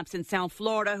collapse in South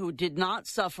Florida who did not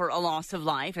suffer a loss of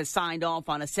life has signed off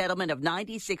on a settlement of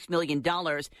 $96 million.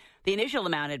 The initial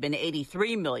amount had been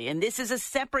 $83 million. This is a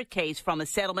separate case from a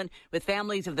settlement with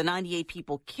families of the 98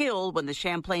 people killed when the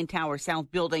Champlain Tower South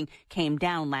building came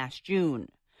down last June.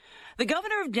 The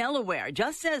governor of Delaware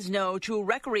just says no to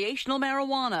recreational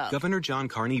marijuana. Governor John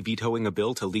Carney vetoing a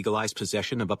bill to legalize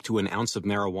possession of up to an ounce of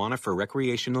marijuana for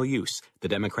recreational use. The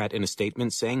Democrat in a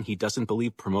statement saying he doesn't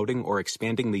believe promoting or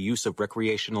expanding the use of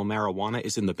recreational marijuana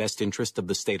is in the best interest of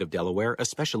the state of Delaware,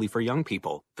 especially for young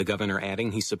people. The governor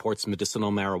adding he supports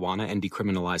medicinal marijuana and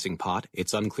decriminalizing pot.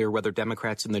 It's unclear whether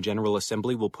Democrats in the General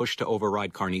Assembly will push to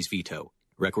override Carney's veto.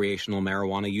 Recreational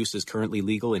marijuana use is currently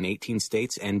legal in 18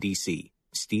 states and D.C.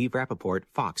 Steve Rappaport,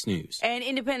 Fox News. An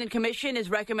independent commission is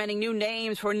recommending new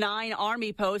names for 9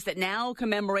 Army posts that now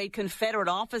commemorate Confederate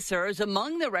officers.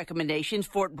 Among the recommendations,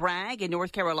 Fort Bragg in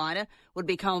North Carolina would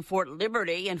become Fort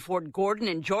Liberty, and Fort Gordon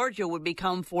in Georgia would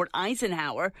become Fort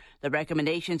Eisenhower. The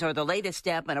recommendations are the latest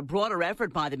step in a broader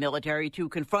effort by the military to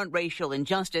confront racial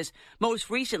injustice, most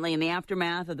recently in the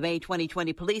aftermath of the May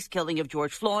 2020 police killing of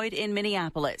George Floyd in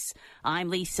Minneapolis. I'm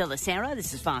Lee Silasera.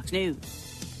 This is Fox News.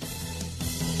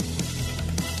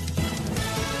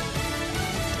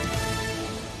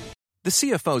 The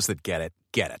CFOs that get it,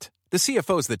 get it. The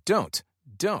CFOs that don't.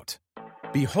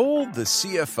 Behold the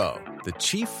CFO, the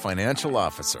Chief Financial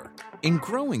Officer. In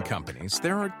growing companies,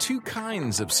 there are 2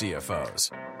 kinds of CFOs.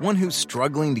 One who's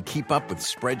struggling to keep up with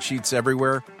spreadsheets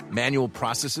everywhere, manual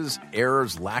processes,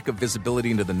 errors, lack of visibility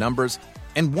into the numbers,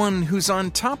 and one who's on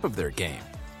top of their game.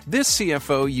 This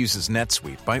CFO uses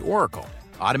NetSuite by Oracle.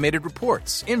 Automated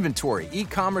reports, inventory,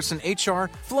 e-commerce, and HR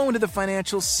flow into the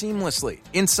financials seamlessly.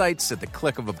 Insights at the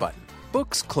click of a button.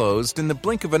 Books closed in the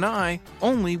blink of an eye,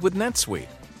 only with NetSuite.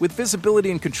 With visibility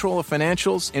and control of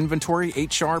financials, inventory,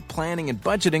 HR, planning, and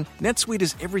budgeting, NetSuite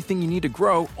is everything you need to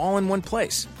grow all in one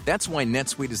place. That's why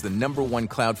NetSuite is the #1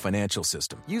 cloud financial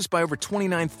system, used by over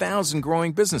 29,000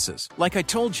 growing businesses. Like I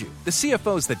told you, the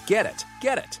CFOs that get it,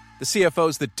 get it. The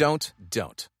CFOs that don't.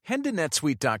 Head to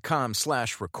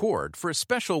netsuite.com/record for a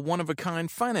special one-of-a-kind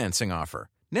financing offer.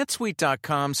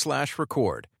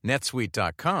 netsuite.com/record.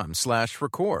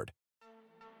 netsuite.com/record.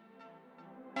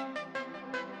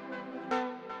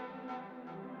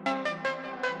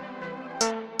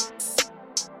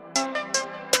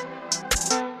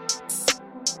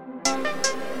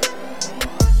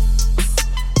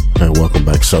 Hey, welcome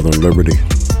back, Southern Liberty.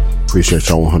 Appreciate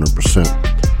y'all 100%.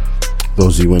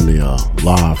 Those of you in the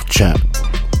live chat,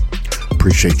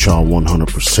 appreciate y'all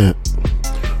 100%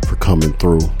 for coming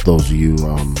through. Those of you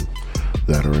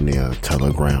that are in the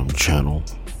Telegram channel,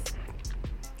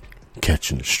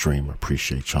 catching the stream,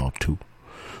 appreciate y'all too.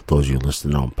 Those of you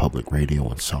listening on public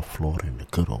radio in South Florida, in the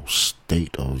good old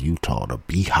state of Utah, the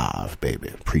Beehive, baby,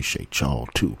 appreciate y'all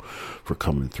too for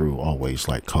coming through. Always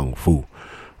like Kung Fu.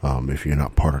 If you're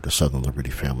not part of the Southern Liberty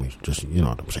family, just, you know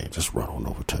what I'm saying, just run on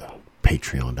over to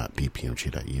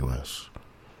patreon.bpmg.us.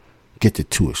 Get the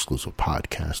 2 exclusive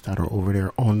podcasts that are over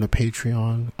there on the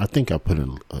Patreon. I think I put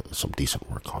in some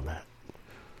decent work on that.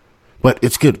 But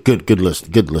it's good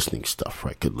listening stuff,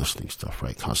 right? Good listening stuff,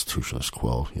 right? Constitutionalist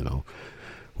Quill, you know.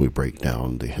 We break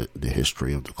down the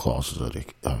history of the clauses of the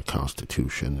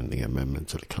Constitution and the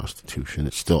amendments of the Constitution.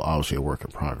 It's still obviously a work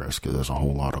in progress because there's a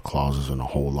whole lot of clauses and a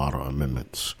whole lot of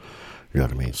amendments. You know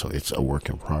what I mean? So it's a work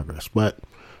in progress. But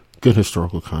good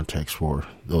historical context for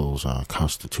those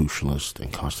constitutionalists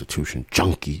and constitution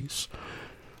junkies.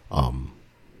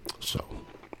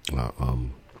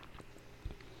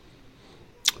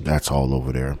 That's all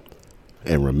over there.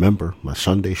 And remember, my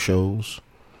Sunday shows,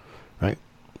 right?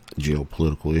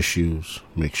 geopolitical issues.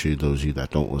 Make sure those of you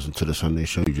that don't listen to the Sunday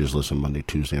show, you just listen Monday,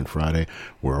 Tuesday, and Friday.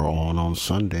 We're on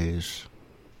Sundays,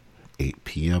 8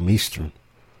 p.m. Eastern.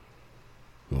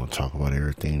 We want to talk about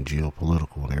everything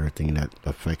geopolitical and everything that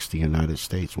affects the United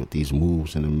States with these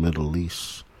moves in the Middle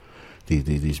East,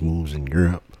 these moves in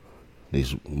Europe,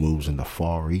 these moves in the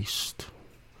Far East.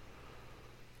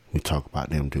 We talk about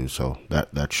them too. So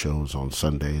that shows on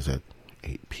Sundays at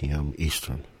 8 p.m.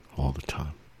 Eastern all the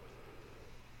time.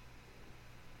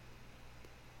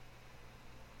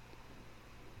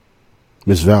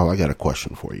 Ms. Val, I got a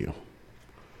question for you.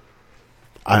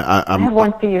 I have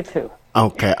one for you too.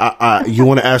 Okay. You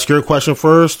want to ask your question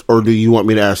first, or do you want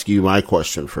me to ask you my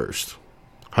question first?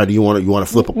 How do you want to? You want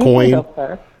to flip a coin? You can go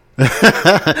first.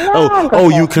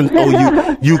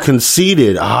 You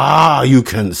conceded. You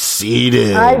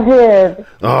conceded. I did.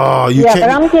 Oh, you can't. But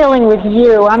I'm dealing with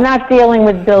you. I'm not dealing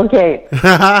with Bill Gates.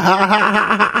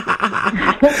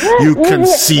 You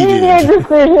conceded. Your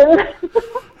decision.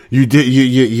 You did.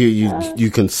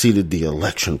 You conceded the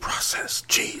election process.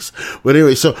 Jeez. But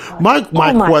anyway, so my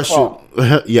question. Fault.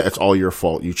 Yeah, it's all your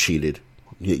fault. You cheated.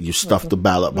 You stuffed the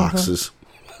ballot boxes.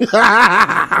 It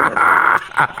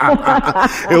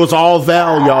was all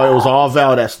Val, y'all. It was all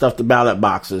Val that stuffed the ballot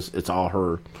boxes. It's all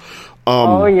her.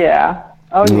 Oh yeah.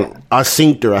 I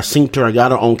synced her. I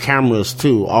got her on cameras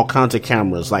too. All kinds of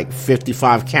cameras, like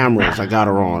 55 cameras. I got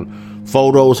her on.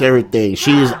 Photos, everything.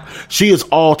 She is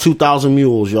all 2,000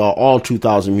 mules, y'all. All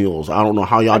 2,000 mules. I don't know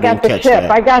how y'all didn't catch that.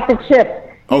 I got the chip.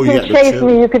 You can chase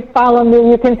me. You can follow me.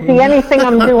 You can see anything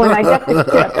I'm doing. I got the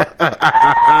chip.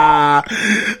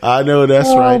 I know that's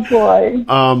right.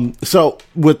 Oh boy. So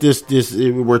with this,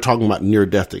 we're talking about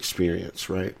near-death experience,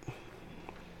 right?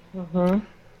 Mm-hmm.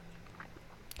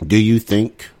 Do you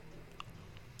think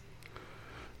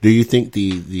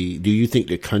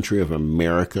the country of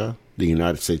America, the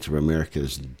United States of America,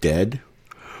 is dead,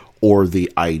 or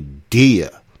the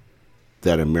idea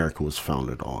that America was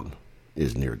founded on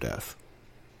is near death?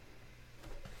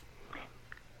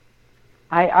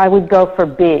 I would go for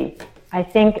B. I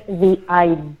think the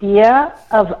idea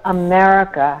of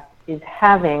America is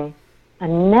having a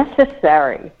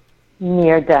necessary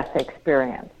near-death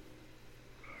experience.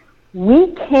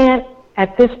 We can't,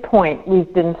 at this point,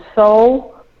 we've been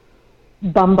so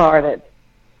bombarded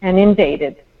and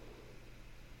inundated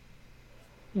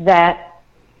that,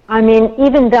 I mean,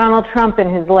 even Donald Trump in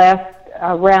his last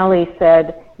rally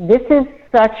said, this is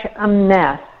such a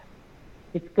mess,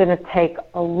 it's going to take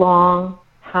a long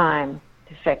time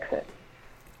to fix it.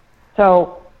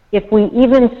 So if we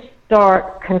even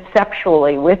start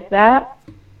conceptually with that,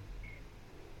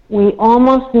 we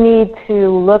almost need to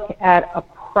look at a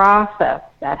process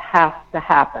that has to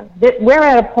happen. We're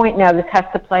at a point now this has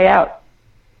to play out.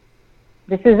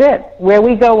 This is it. Where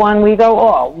we go one, we go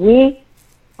all. We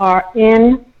are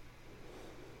in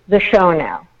the show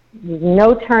now. There's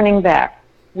no turning back.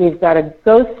 We've got to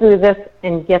go through this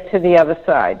and get to the other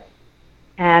side.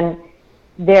 And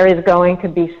there is going to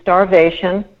be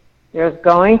starvation. There's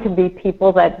going to be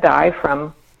people that die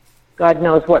from God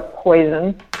knows what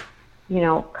poison,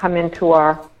 come into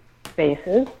our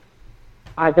faces,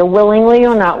 either willingly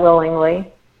or not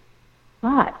willingly.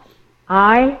 But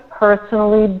I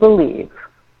personally believe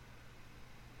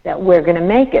that we're going to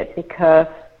make it because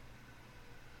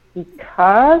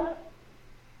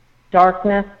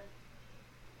darkness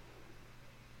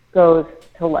goes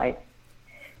to light.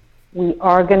 We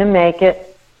are going to make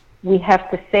it. We have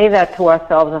to say that to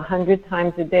ourselves 100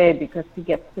 times a day because to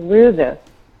get through this,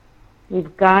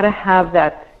 we've got to have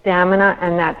that stamina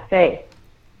and that faith.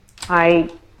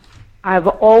 I've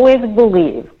always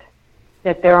believed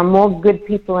that there are more good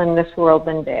people in this world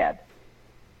than bad.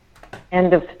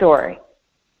 End of story.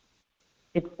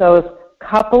 It's those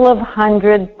couple of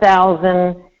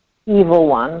 100,000 evil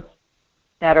ones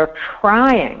that are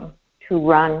trying to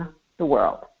run the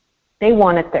world. They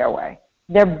want it their way.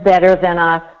 They're better than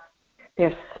us.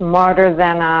 They're smarter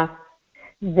than us.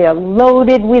 They're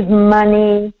loaded with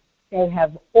money. They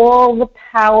have all the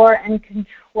power and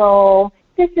control.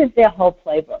 This is their whole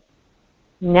playbook.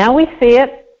 Now we see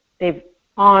it. They've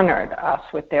honored us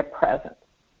with their presence.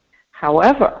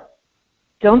 However,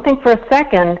 don't think for a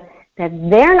second that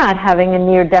they're not having a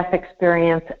near-death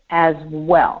experience as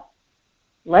well.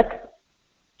 Let's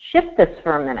shift this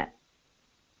for a minute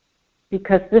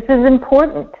because this is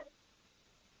important.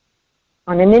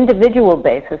 On an individual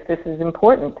basis, this is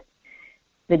important.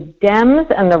 The Dems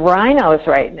and the Rhinos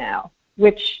right now,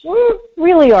 which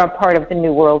really are part of the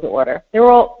New World Order, they're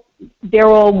all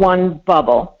one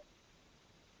bubble.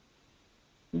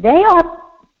 They are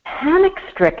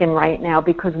panic-stricken right now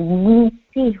because we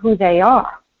see who they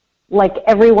are. like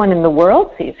everyone in the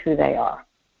world sees who they are.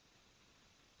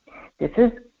 This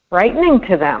is frightening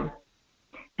to them.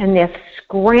 And they're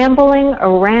scrambling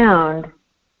around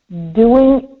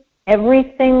doing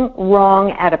everything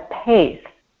wrong at a pace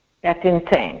that's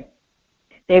insane.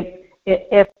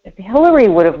 If Hillary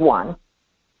would have won,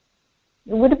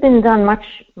 it would have been done much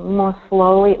more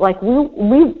slowly. Like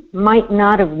we might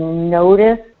not have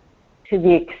noticed to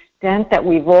the extent that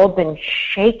we've all been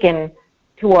shaken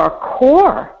to our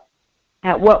core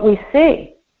at what we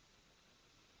see.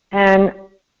 And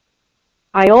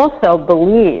I also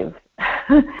believe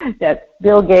that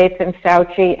Bill Gates and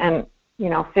Fauci and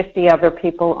 50 other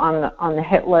people on the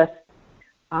hit list,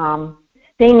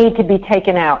 they need to be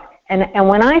taken out. And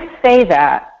when I say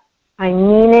that, I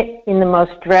mean it in the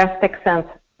most drastic sense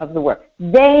of the word.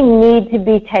 They need to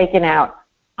be taken out.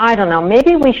 I don't know.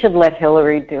 Maybe we should let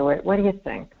Hillary do it. What do you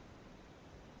think?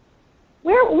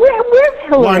 Where's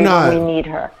Hillary when we need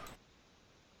her?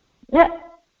 Yeah.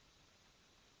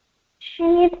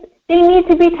 They need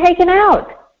to be taken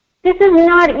out. This is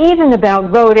not even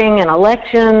about voting and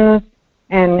elections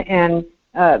and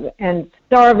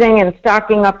starving and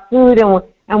stocking up food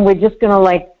and we're just going to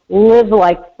live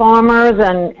like farmers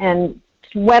and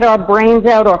sweat our brains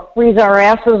out or freeze our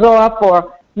asses off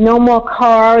or no more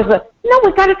cars. No,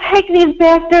 we've got to take these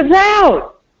bastards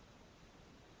out.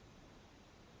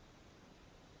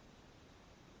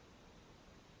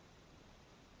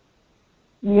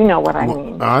 You know what I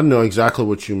mean. I know exactly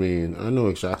what you mean.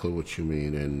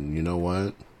 And you know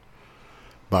what?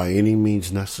 By any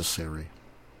means necessary.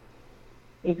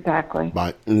 Exactly.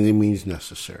 By any means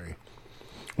necessary.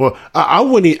 Well, I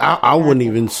wouldn't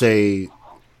even say.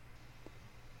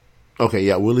 Okay,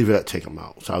 yeah, we'll leave it at take them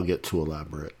out. So I'll get too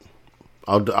elaborate.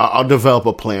 I'll develop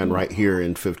a plan right here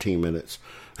in 15 minutes.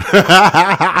 Okay.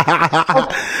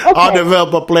 I'll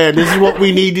develop a plan. This is what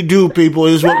we need to do, people.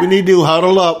 This is what we need to do.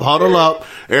 Huddle up.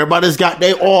 Everybody's got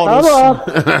their orders. Huddle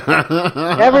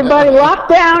up. Everybody lock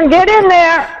down. Get in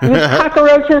there. You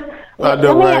cockroaches. I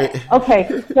know, right?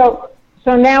 Okay, so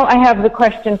now I have the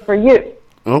question for you.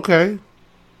 Okay.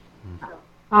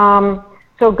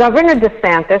 So Governor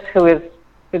DeSantis, who is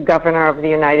the governor of the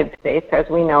United States, as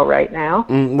we know right now.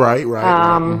 Right.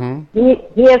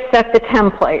 He has set the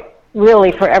template,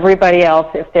 really, for everybody else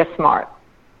if they're smart.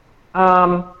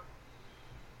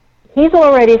 He's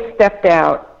already stepped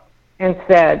out and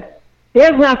said,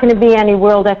 there's not going to be any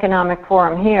World Economic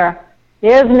Forum here.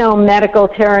 There's no medical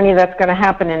tyranny that's going to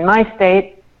happen in my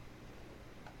state.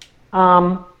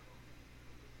 I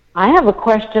have a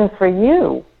question for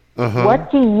you.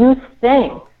 What do you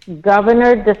think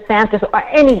Governor DeSantis, or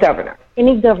any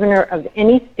governor of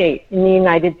any state in the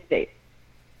United States,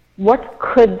 what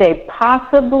could they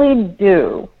possibly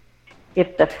do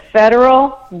if the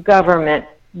federal government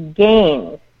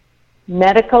gains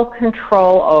medical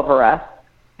control over us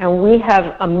and we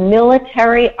have a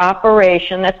military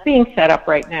operation that's being set up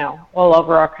right now all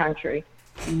over our country,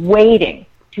 waiting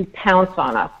to pounce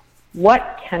on us?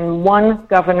 What can one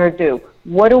governor do?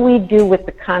 What do we do with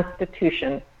the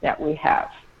Constitution that we have?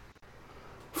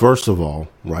 First of all,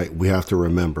 right, we have to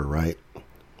remember, right,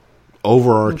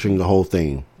 overarching the whole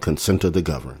thing, consent of the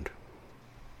governed.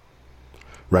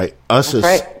 Right? Us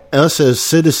as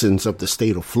citizens of the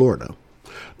state of Florida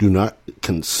do not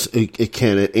it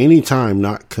can at any time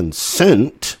not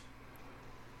consent,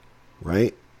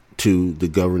 right, to the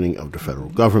governing of the federal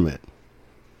government,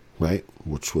 right,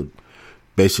 which would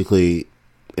basically,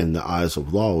 in the eyes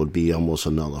of law, would be almost a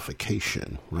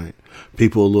nullification, right?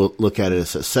 People look at it as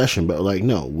secession, but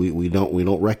no, we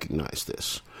don't recognize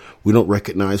this. We don't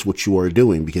recognize what you are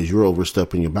doing because you're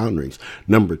overstepping your boundaries.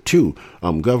 Number two,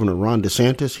 Governor Ron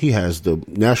DeSantis, he has the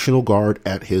National Guard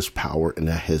at his power and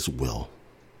at his will.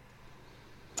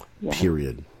 Yeah.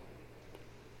 Period.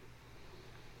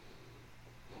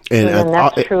 And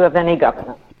that's true of any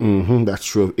governor. That's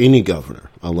true of any governor,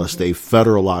 unless they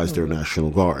federalize their National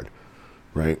Guard,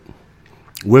 right?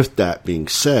 With that being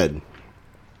said,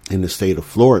 in the state of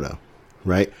Florida,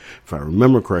 right, if I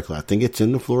remember correctly, I think it's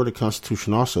in the Florida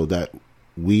Constitution also that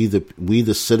we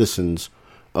the citizens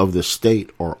of the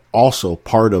state are also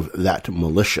part of that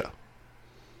militia.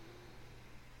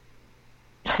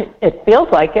 It feels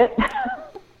like it.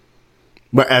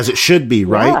 But as it should be,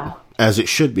 right? Yeah. As it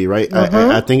should be, right?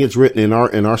 I think it's written in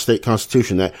our state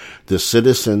constitution that the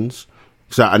citizens,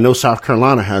 so I know South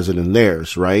Carolina has it in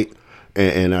theirs, right?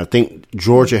 And I think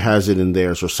Georgia has it in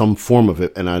theirs or some form of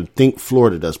it, and I think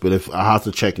Florida does. But if I have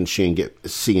to check and see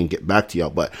and get back to y'all.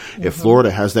 But if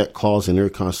Florida has that clause in their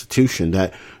constitution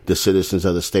that the citizens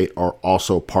of the state are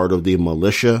also part of the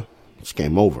militia, it's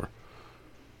game over.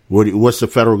 What's the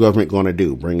federal government going to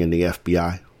do? Bring in the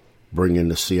FBI? bring in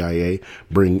the CIA,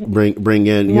 bring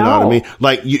in, you know what I mean?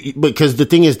 Like, because the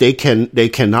thing is, they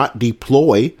cannot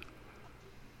deploy,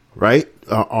 right?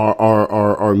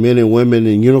 Our men and women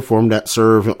in uniform that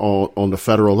serve on the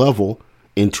federal level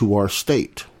into our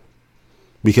state,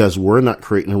 because we're not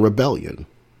creating a rebellion.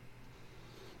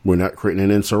 We're not creating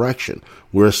an insurrection.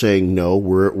 We're saying, no,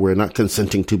 we're not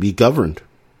consenting to be governed.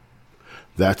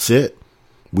 That's it.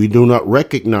 We do not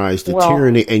recognize the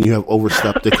tyranny, and you have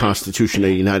overstepped the Constitution of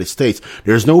the United States.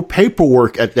 There's no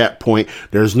paperwork at that point.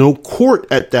 There's no court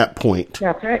at that point.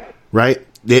 That's right. Right?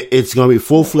 It's going to be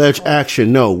full-fledged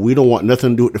action. No, we don't want nothing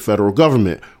to do with the federal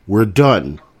government. We're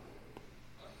done.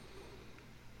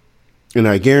 And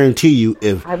I guarantee you,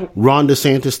 if Ron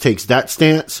DeSantis takes that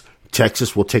stance,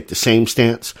 Texas will take the same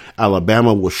stance.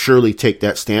 Alabama will surely take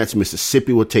that stance.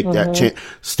 Mississippi will take that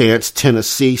stance.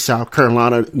 Tennessee, South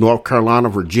Carolina, North Carolina,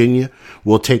 Virginia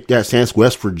will take that stance.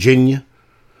 West Virginia.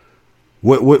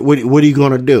 What are you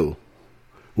going to do?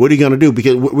 What are you going to do?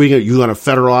 Because you're going to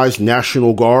federalize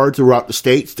National Guard throughout the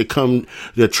states to come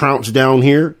to trounce down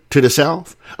here to the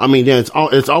South. I mean, it's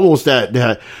almost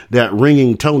that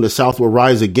ringing tone. The South will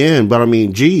rise again. But I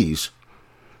mean, geez,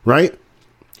 right?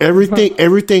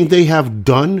 Everything they have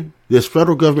done, this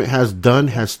federal government has done,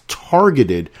 has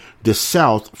targeted the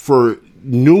South for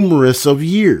numerous of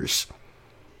years.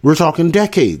 We're talking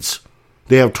decades.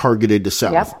 They have targeted the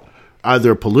South. Yep.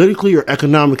 Either politically or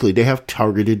economically, they have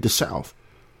targeted the South.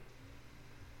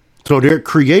 So they're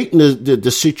creating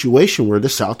the situation where the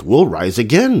South will rise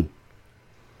again.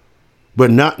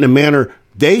 But not in the manner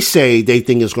they say they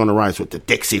think it's going to rise with the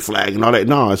Dixie flag and all that.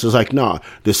 No, it's just like, no.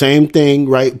 The same thing,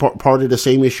 right? Part of the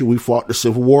same issue we fought the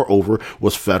Civil War over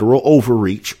was federal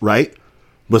overreach, right?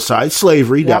 Besides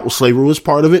slavery, slavery was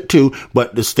part of it too.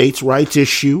 But the states' rights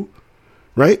issue,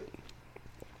 right?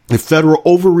 The federal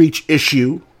overreach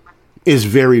issue is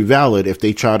very valid if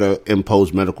they try to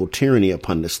impose medical tyranny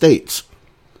upon the states.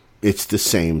 It's the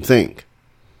same thing.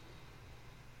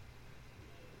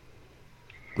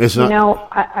 It's not. You know,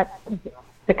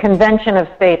 the Convention of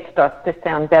States starts to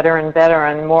sound better and better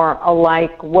and more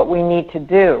alike what we need to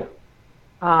do.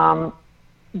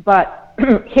 But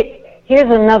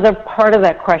here's another part of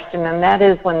that question, and that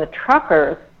is when the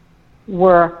truckers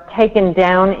were taken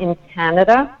down in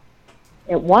Canada,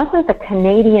 it wasn't the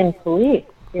Canadian police.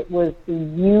 It was the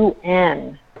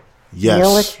UN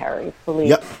military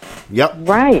police. Yep.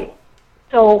 Right.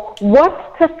 So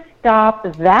what's to stop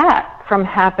that from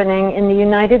happening in the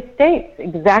United States?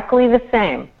 Exactly the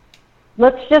same.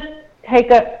 Let's just take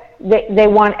they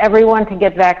want everyone to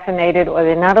get vaccinated, or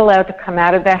they're not allowed to come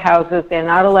out of their houses. They're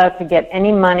not allowed to get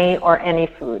any money or any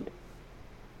food.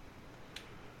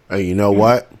 Hey, you know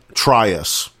what? Try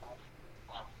us.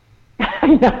 I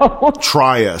know.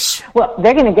 Try us. Well,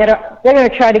 they're going to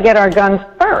try to get our guns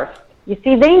first. You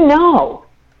see, they know.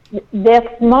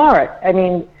 They're smart. I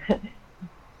mean,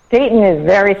 Satan is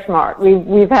very smart.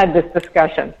 We've had this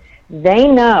discussion. They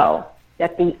know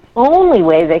that the only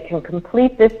way they can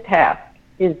complete this task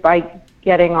is by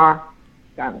getting our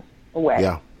guns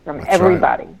away from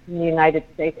everybody in the United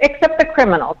States, except the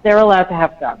criminals. They're allowed to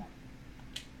have guns.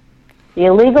 The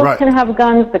illegals can have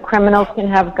guns. The criminals can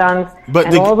have guns. But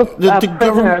and all the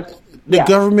prisoners. The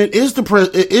government is the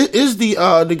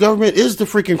government is the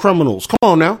freaking criminals. Come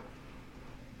on now.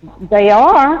 They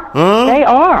are. Huh? They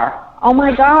are. Oh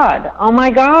my God. Oh my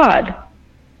God.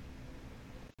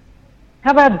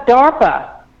 How about DARPA?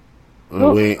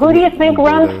 Who do you think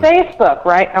runs Facebook,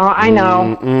 right? Oh, I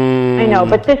know. I know,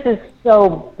 but this is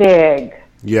so big.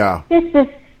 Yeah. This is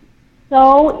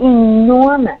so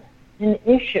enormous an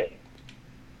issue.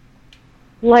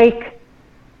 Like,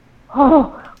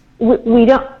 we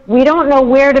don't know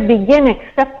where to begin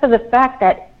except for the fact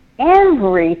that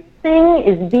everything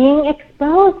is being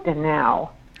exposed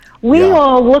now. We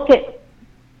all look at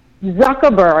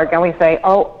Zuckerberg and we say,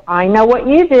 oh, I know what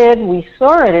you did. We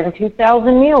saw it in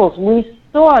 2000 Mules. We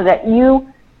saw that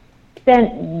you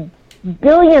spent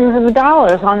billions of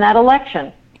dollars on that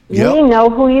election. Yep. We know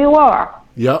who you are.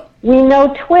 Yep. We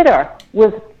know Twitter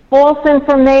was false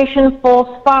information,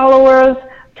 false followers,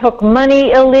 took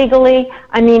money illegally.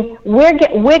 I mean, we're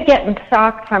getting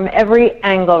socked from every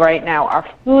angle right now. Our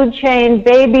food chain,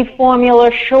 baby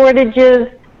formula shortages.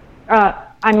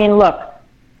 I mean, look,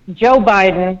 Joe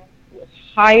Biden was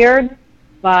hired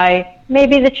by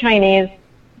maybe the Chinese,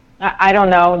 I don't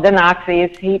know, the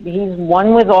Nazis. He's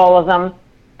one with all of them,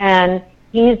 and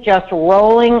he's just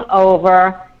rolling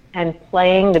over and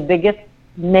playing the biggest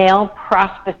male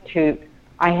prostitute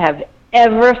I have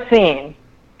ever seen.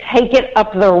 Take it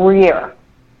up the rear.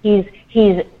 He's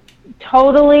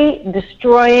totally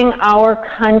destroying our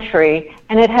country,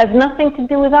 and it has nothing to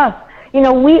do with us. You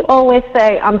know, we always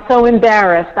say, I'm so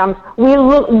embarrassed. We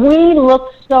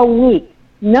look so weak.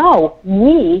 No,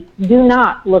 we do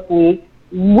not look weak.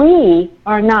 We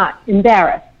are not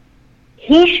embarrassed.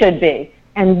 He should be.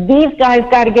 And these guys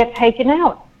got to get taken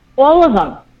out. All of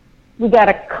them. We got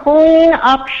to clean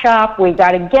up shop. We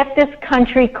got to get this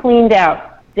country cleaned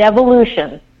out.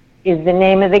 Devolution is the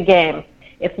name of the game.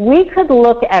 If we could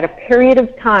look at a period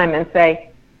of time and say,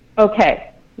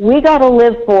 okay, we got to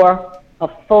live for a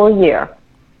full year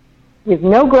with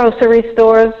no grocery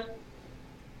stores,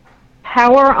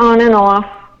 power on and off,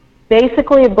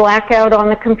 basically a blackout on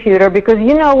the computer, because,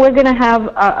 you know, we're going to have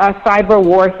a cyber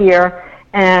war here,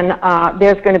 and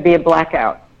there's going to be a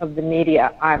blackout of the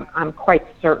media. I'm quite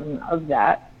certain of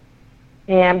that.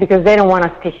 And because they don't want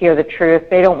us to hear the truth.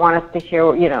 They don't want us to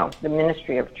hear, you know, the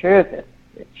Ministry of Truth.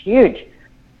 It's huge.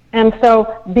 And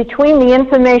so between the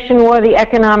information war, the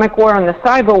economic war, and the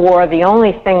cyber war, the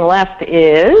only thing left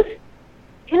is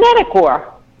kinetic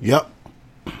war. Yep.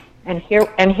 And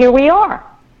here we are.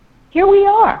 Here we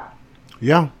are.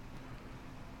 Yeah.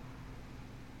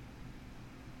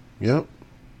 Yep.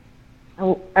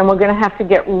 And we're going to have to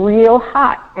get real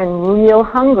hot and real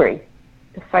hungry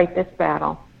to fight this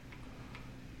battle.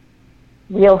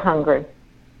 Real hungry.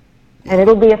 And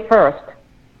it'll be a first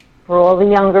for all the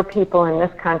younger people in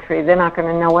this country. They're not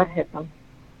going to know what hit them.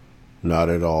 Not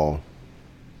at all.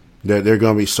 They're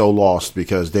going to be so lost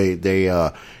because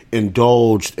they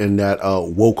indulged in that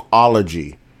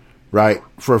wokeology, right?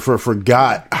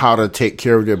 Forgot how to take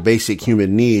care of their basic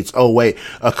human needs. Oh, wait,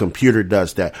 a computer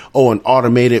does that. Oh, an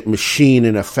automated machine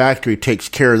in a factory takes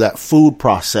care of that food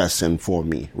processing for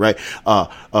me, right?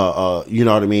 You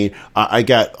know what I mean? I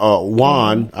got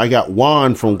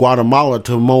Juan from Guatemala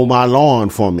to mow my lawn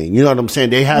for me. You know what I'm saying?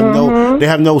 They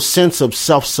have no sense of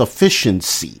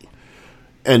self-sufficiency.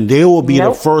 And they will be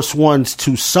the first ones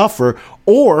to suffer,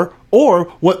 or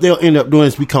what they'll end up doing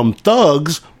is become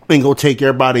thugs and go take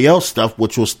everybody else's stuff,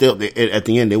 which will still, at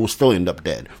the end, they will still end up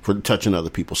dead for touching other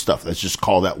people's stuff. Let's just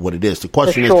call that what it is. The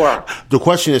question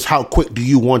is, how quick do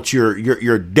you want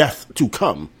your death to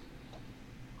come?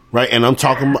 Right, and I'm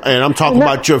talking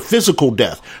about your physical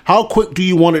death. How quick do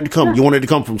you want it to come? You want it to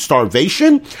come from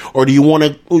starvation, or do you want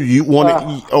it?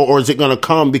 Or is it going to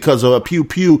come because of a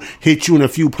pew hit you in a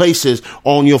few places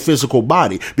on your physical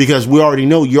body? Because we already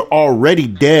know you're already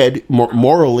dead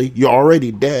morally. You're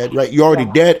already dead, right? You're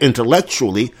already dead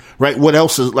intellectually, right? What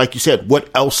else is, like you said? What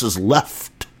else is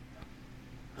left?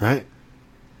 Right?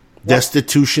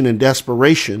 Destitution and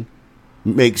desperation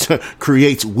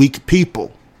creates weak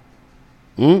people.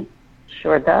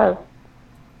 Sure does.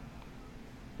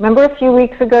 Remember a few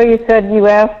weeks ago you said you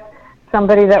asked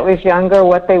somebody that was younger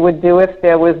what they would do if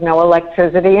there was no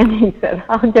electricity, and he said,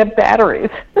 I'll get batteries.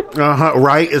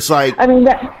 Right? It's like... I mean,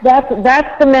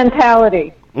 that's the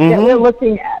mentality that we're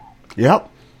looking at. Yep.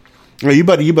 You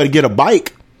better get a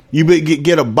bike. You better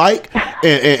get a bike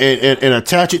and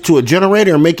attach it to a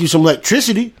generator and make you some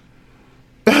electricity.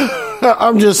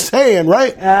 I'm just saying,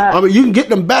 right? I mean, you can get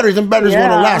them batteries. Them batteries going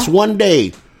to last one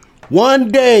day. One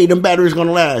day, them batteries going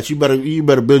to last. You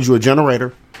better build you a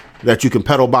generator that you can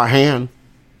pedal by hand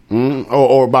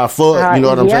or by foot. You know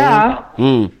what I'm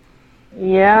saying?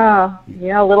 Yeah.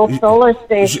 A little solar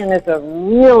station is a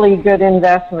really good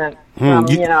investment from,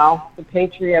 the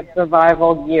Patriot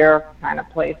survival gear kind of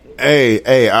places.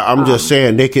 Hey, I'm just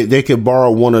saying they could borrow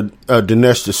one of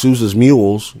Dinesh D'Souza's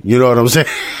mules. You know what I'm saying?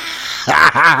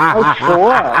 Oh,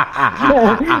 sure.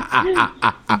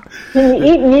 Can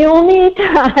you eat mule meat?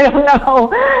 I don't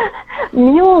know.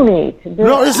 Mule meat.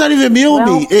 No, it's not even mule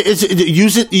meat. You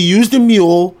use the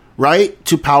mule, right,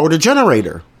 to power the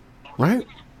generator, right?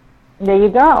 There you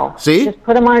go. See? Just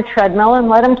put them on a treadmill and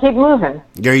let them keep moving.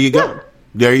 There you go.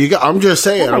 There you go. I'm just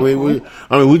saying.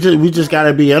 We just got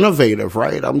to be innovative,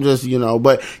 right? I'm just,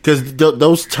 but because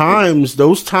those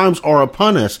times are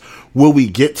upon us. Will we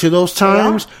get to those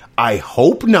times? Yeah. I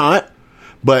hope not.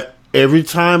 But every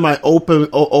time I open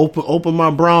my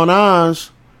brown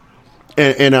eyes,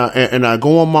 and I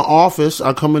go in my office,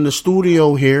 I come in the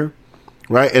studio here,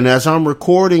 right? And as I'm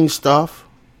recording stuff,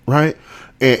 right?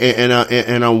 And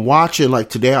I'm watching, like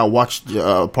today, I watched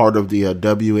part of the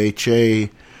WHA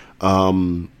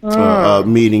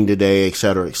meeting today, et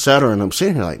cetera, and I'm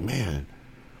sitting here like, man,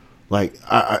 like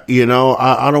I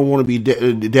don't want to be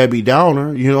Debbie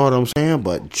Downer, you know what I'm saying?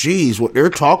 But geez, what they're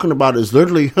talking about is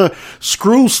literally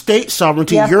screw state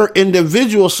sovereignty. Yep. Your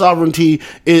individual sovereignty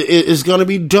is going to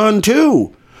be done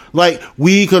too. Like,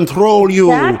 we control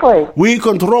you. Exactly. We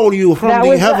control you from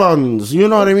the heavens. You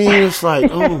know what I mean? It's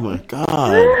like, oh my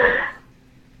God.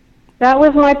 That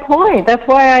was my point. That's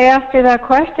why I asked you that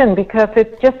question, because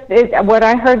what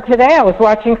I heard today, I was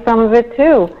watching some of it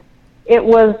too. It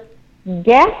was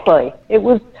ghastly. It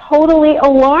was totally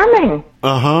alarming.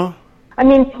 Uh-huh. I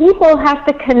mean, people have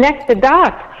to connect the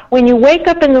dots. When you wake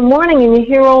up in the morning and you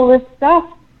hear all this stuff,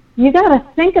 you got to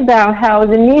think about how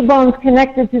the knee bone's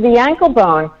connected to the ankle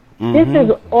bone. Mm-hmm. This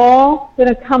is all going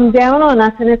to come down on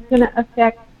us, and it's going to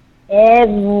affect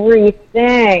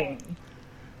everything.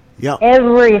 Yeah.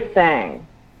 Everything.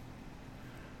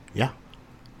 Yeah.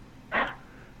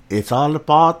 It's all a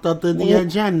part of the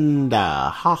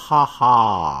agenda. Ha, ha,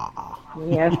 ha.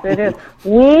 Yes, it is.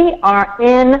 We are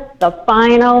in the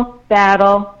final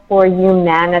battle for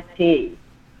humanity.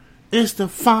 It's the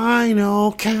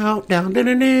final countdown. That's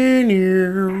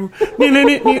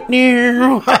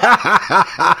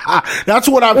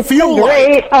what I feel like.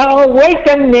 Great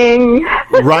awakening.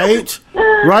 Right?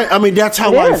 Right? I mean, that's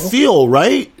how I feel,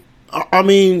 right? I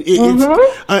mean,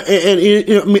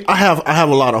 I have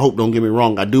a lot of hope. Don't get me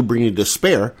wrong. I do bring you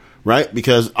despair, right?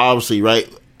 Because obviously, right,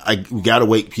 we got to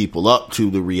wake people up to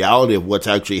the reality of what's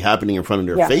actually happening in front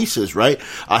of their faces, right?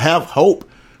 I have hope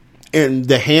in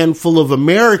the handful of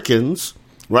Americans,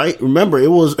 right? Remember, it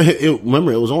was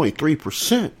only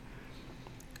 3%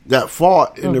 that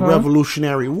fought in the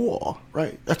Revolutionary War,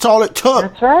 right? That's all it took.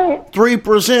 That's right.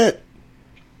 3%.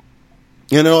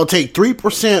 And it'll take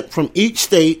 3% from each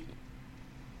state,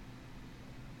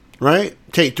 right?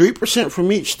 Take 3%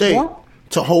 from each state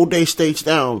to hold their states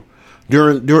down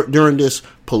during this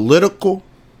political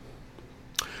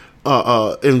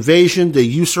invasion, the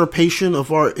usurpation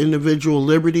of our individual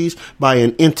liberties by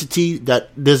an entity that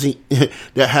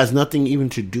has nothing even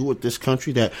to do with this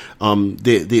country. That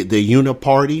the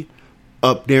Uniparty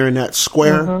up there in that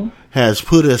square has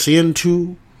put us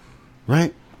into,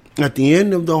 right? At the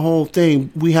end of the whole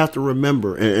thing, we have to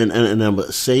remember, and I'm going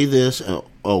to say this.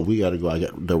 We got to go. I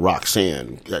got the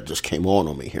Roxanne that just came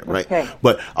on me here, right? Okay.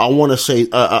 But I want to say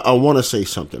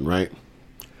something, right?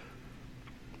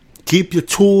 Keep your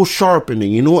tools sharpened.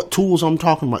 And you know what tools I'm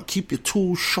talking about? Keep your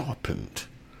tools sharpened,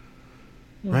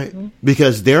 right?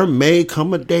 Because there may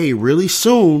come a day really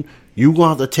soon you're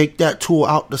going to have to take that tool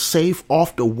out the safe,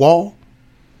 off the wall.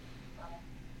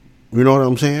 You know what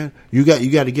I'm saying? You got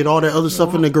to get all that other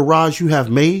stuff in the garage you have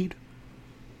made,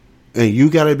 and you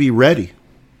got to be ready.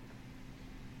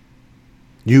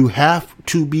 You have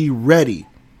to be ready,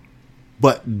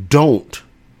 but don't.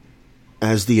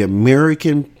 As the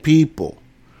American people,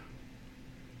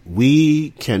 we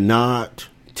cannot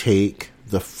take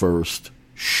the first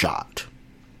shot.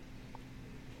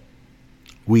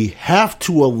 We have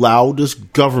to allow this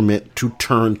government to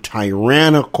turn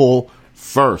tyrannical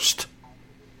first.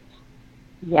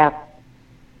 Yep.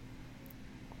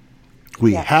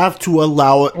 We have to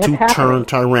allow it to turn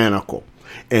tyrannical.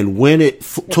 And when it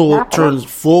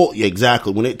turns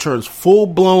when it turns full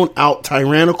blown out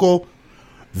tyrannical,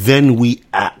 then we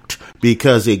act.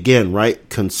 Because again, right,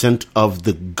 consent of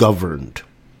the governed.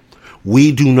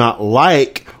 We do not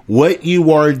like what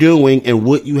you are doing and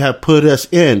what you have put us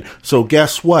in. So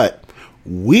guess what?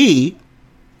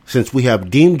 Since we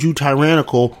have deemed you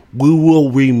tyrannical, we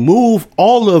will remove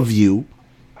all of you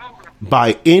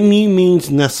by any means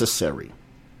necessary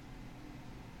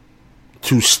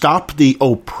to stop the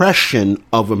oppression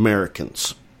of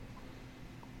Americans.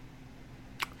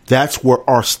 That's where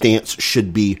our stance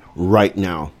should be right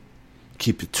now.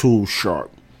 Keep your tools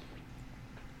sharp.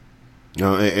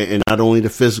 And not only the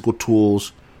physical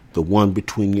tools, the one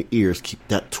between your ears, keep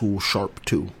that tool sharp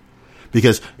too.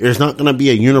 Because there's not going to be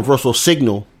a universal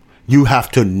signal. You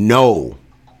have to know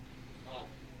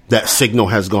that signal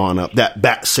has gone up. That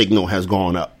bat signal has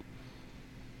gone up.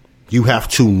 You have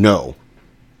to know.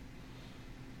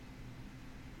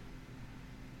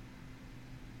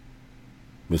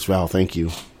 Ms. Val, thank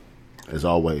you, as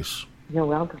always. You're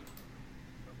welcome.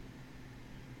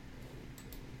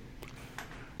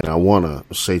 And I want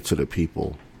to say to the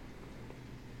people,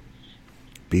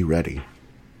 be ready.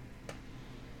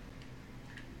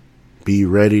 Be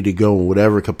ready to go in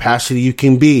whatever capacity you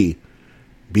can be.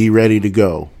 Be ready to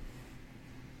go.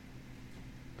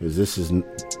 Because this is...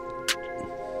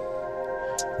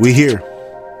 We here.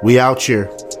 We out here.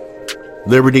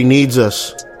 Liberty needs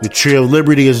us. The tree of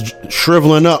liberty is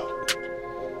shriveling up.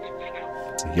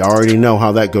 You already know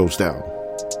how that goes down.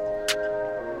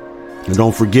 And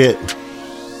don't forget,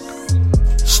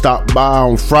 stop by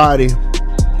on Friday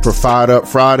for Fired Up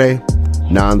Friday,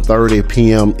 9:30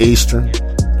 p.m. Eastern.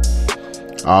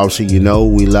 Obviously, you know,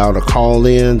 we allow the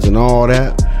call-ins and all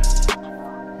that.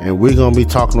 And we're going to be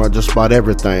talking about just about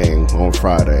everything on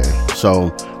Friday.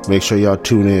 So Make sure y'all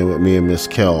tune in with me and Miss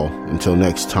Kell. Until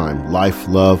next time, life,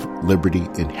 love, liberty,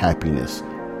 and happiness.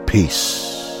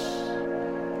 Peace.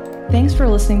 Thanks for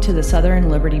listening to the Southern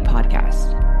Liberty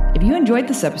Podcast. If you enjoyed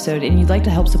this episode and you'd like to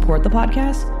help support the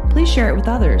podcast, please share it with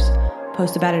others.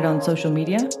 Post about it on social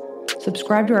media.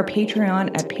 Subscribe to our Patreon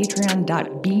at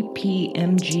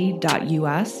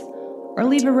patreon.bpmg.us or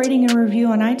leave a rating and review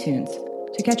on iTunes.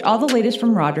 To catch all the latest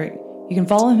from Roderick, you can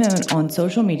follow him on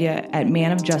social media at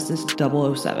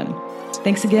manofjustice007.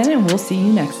 Thanks again, and we'll see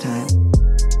you next time.